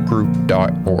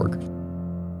democracygroup.org.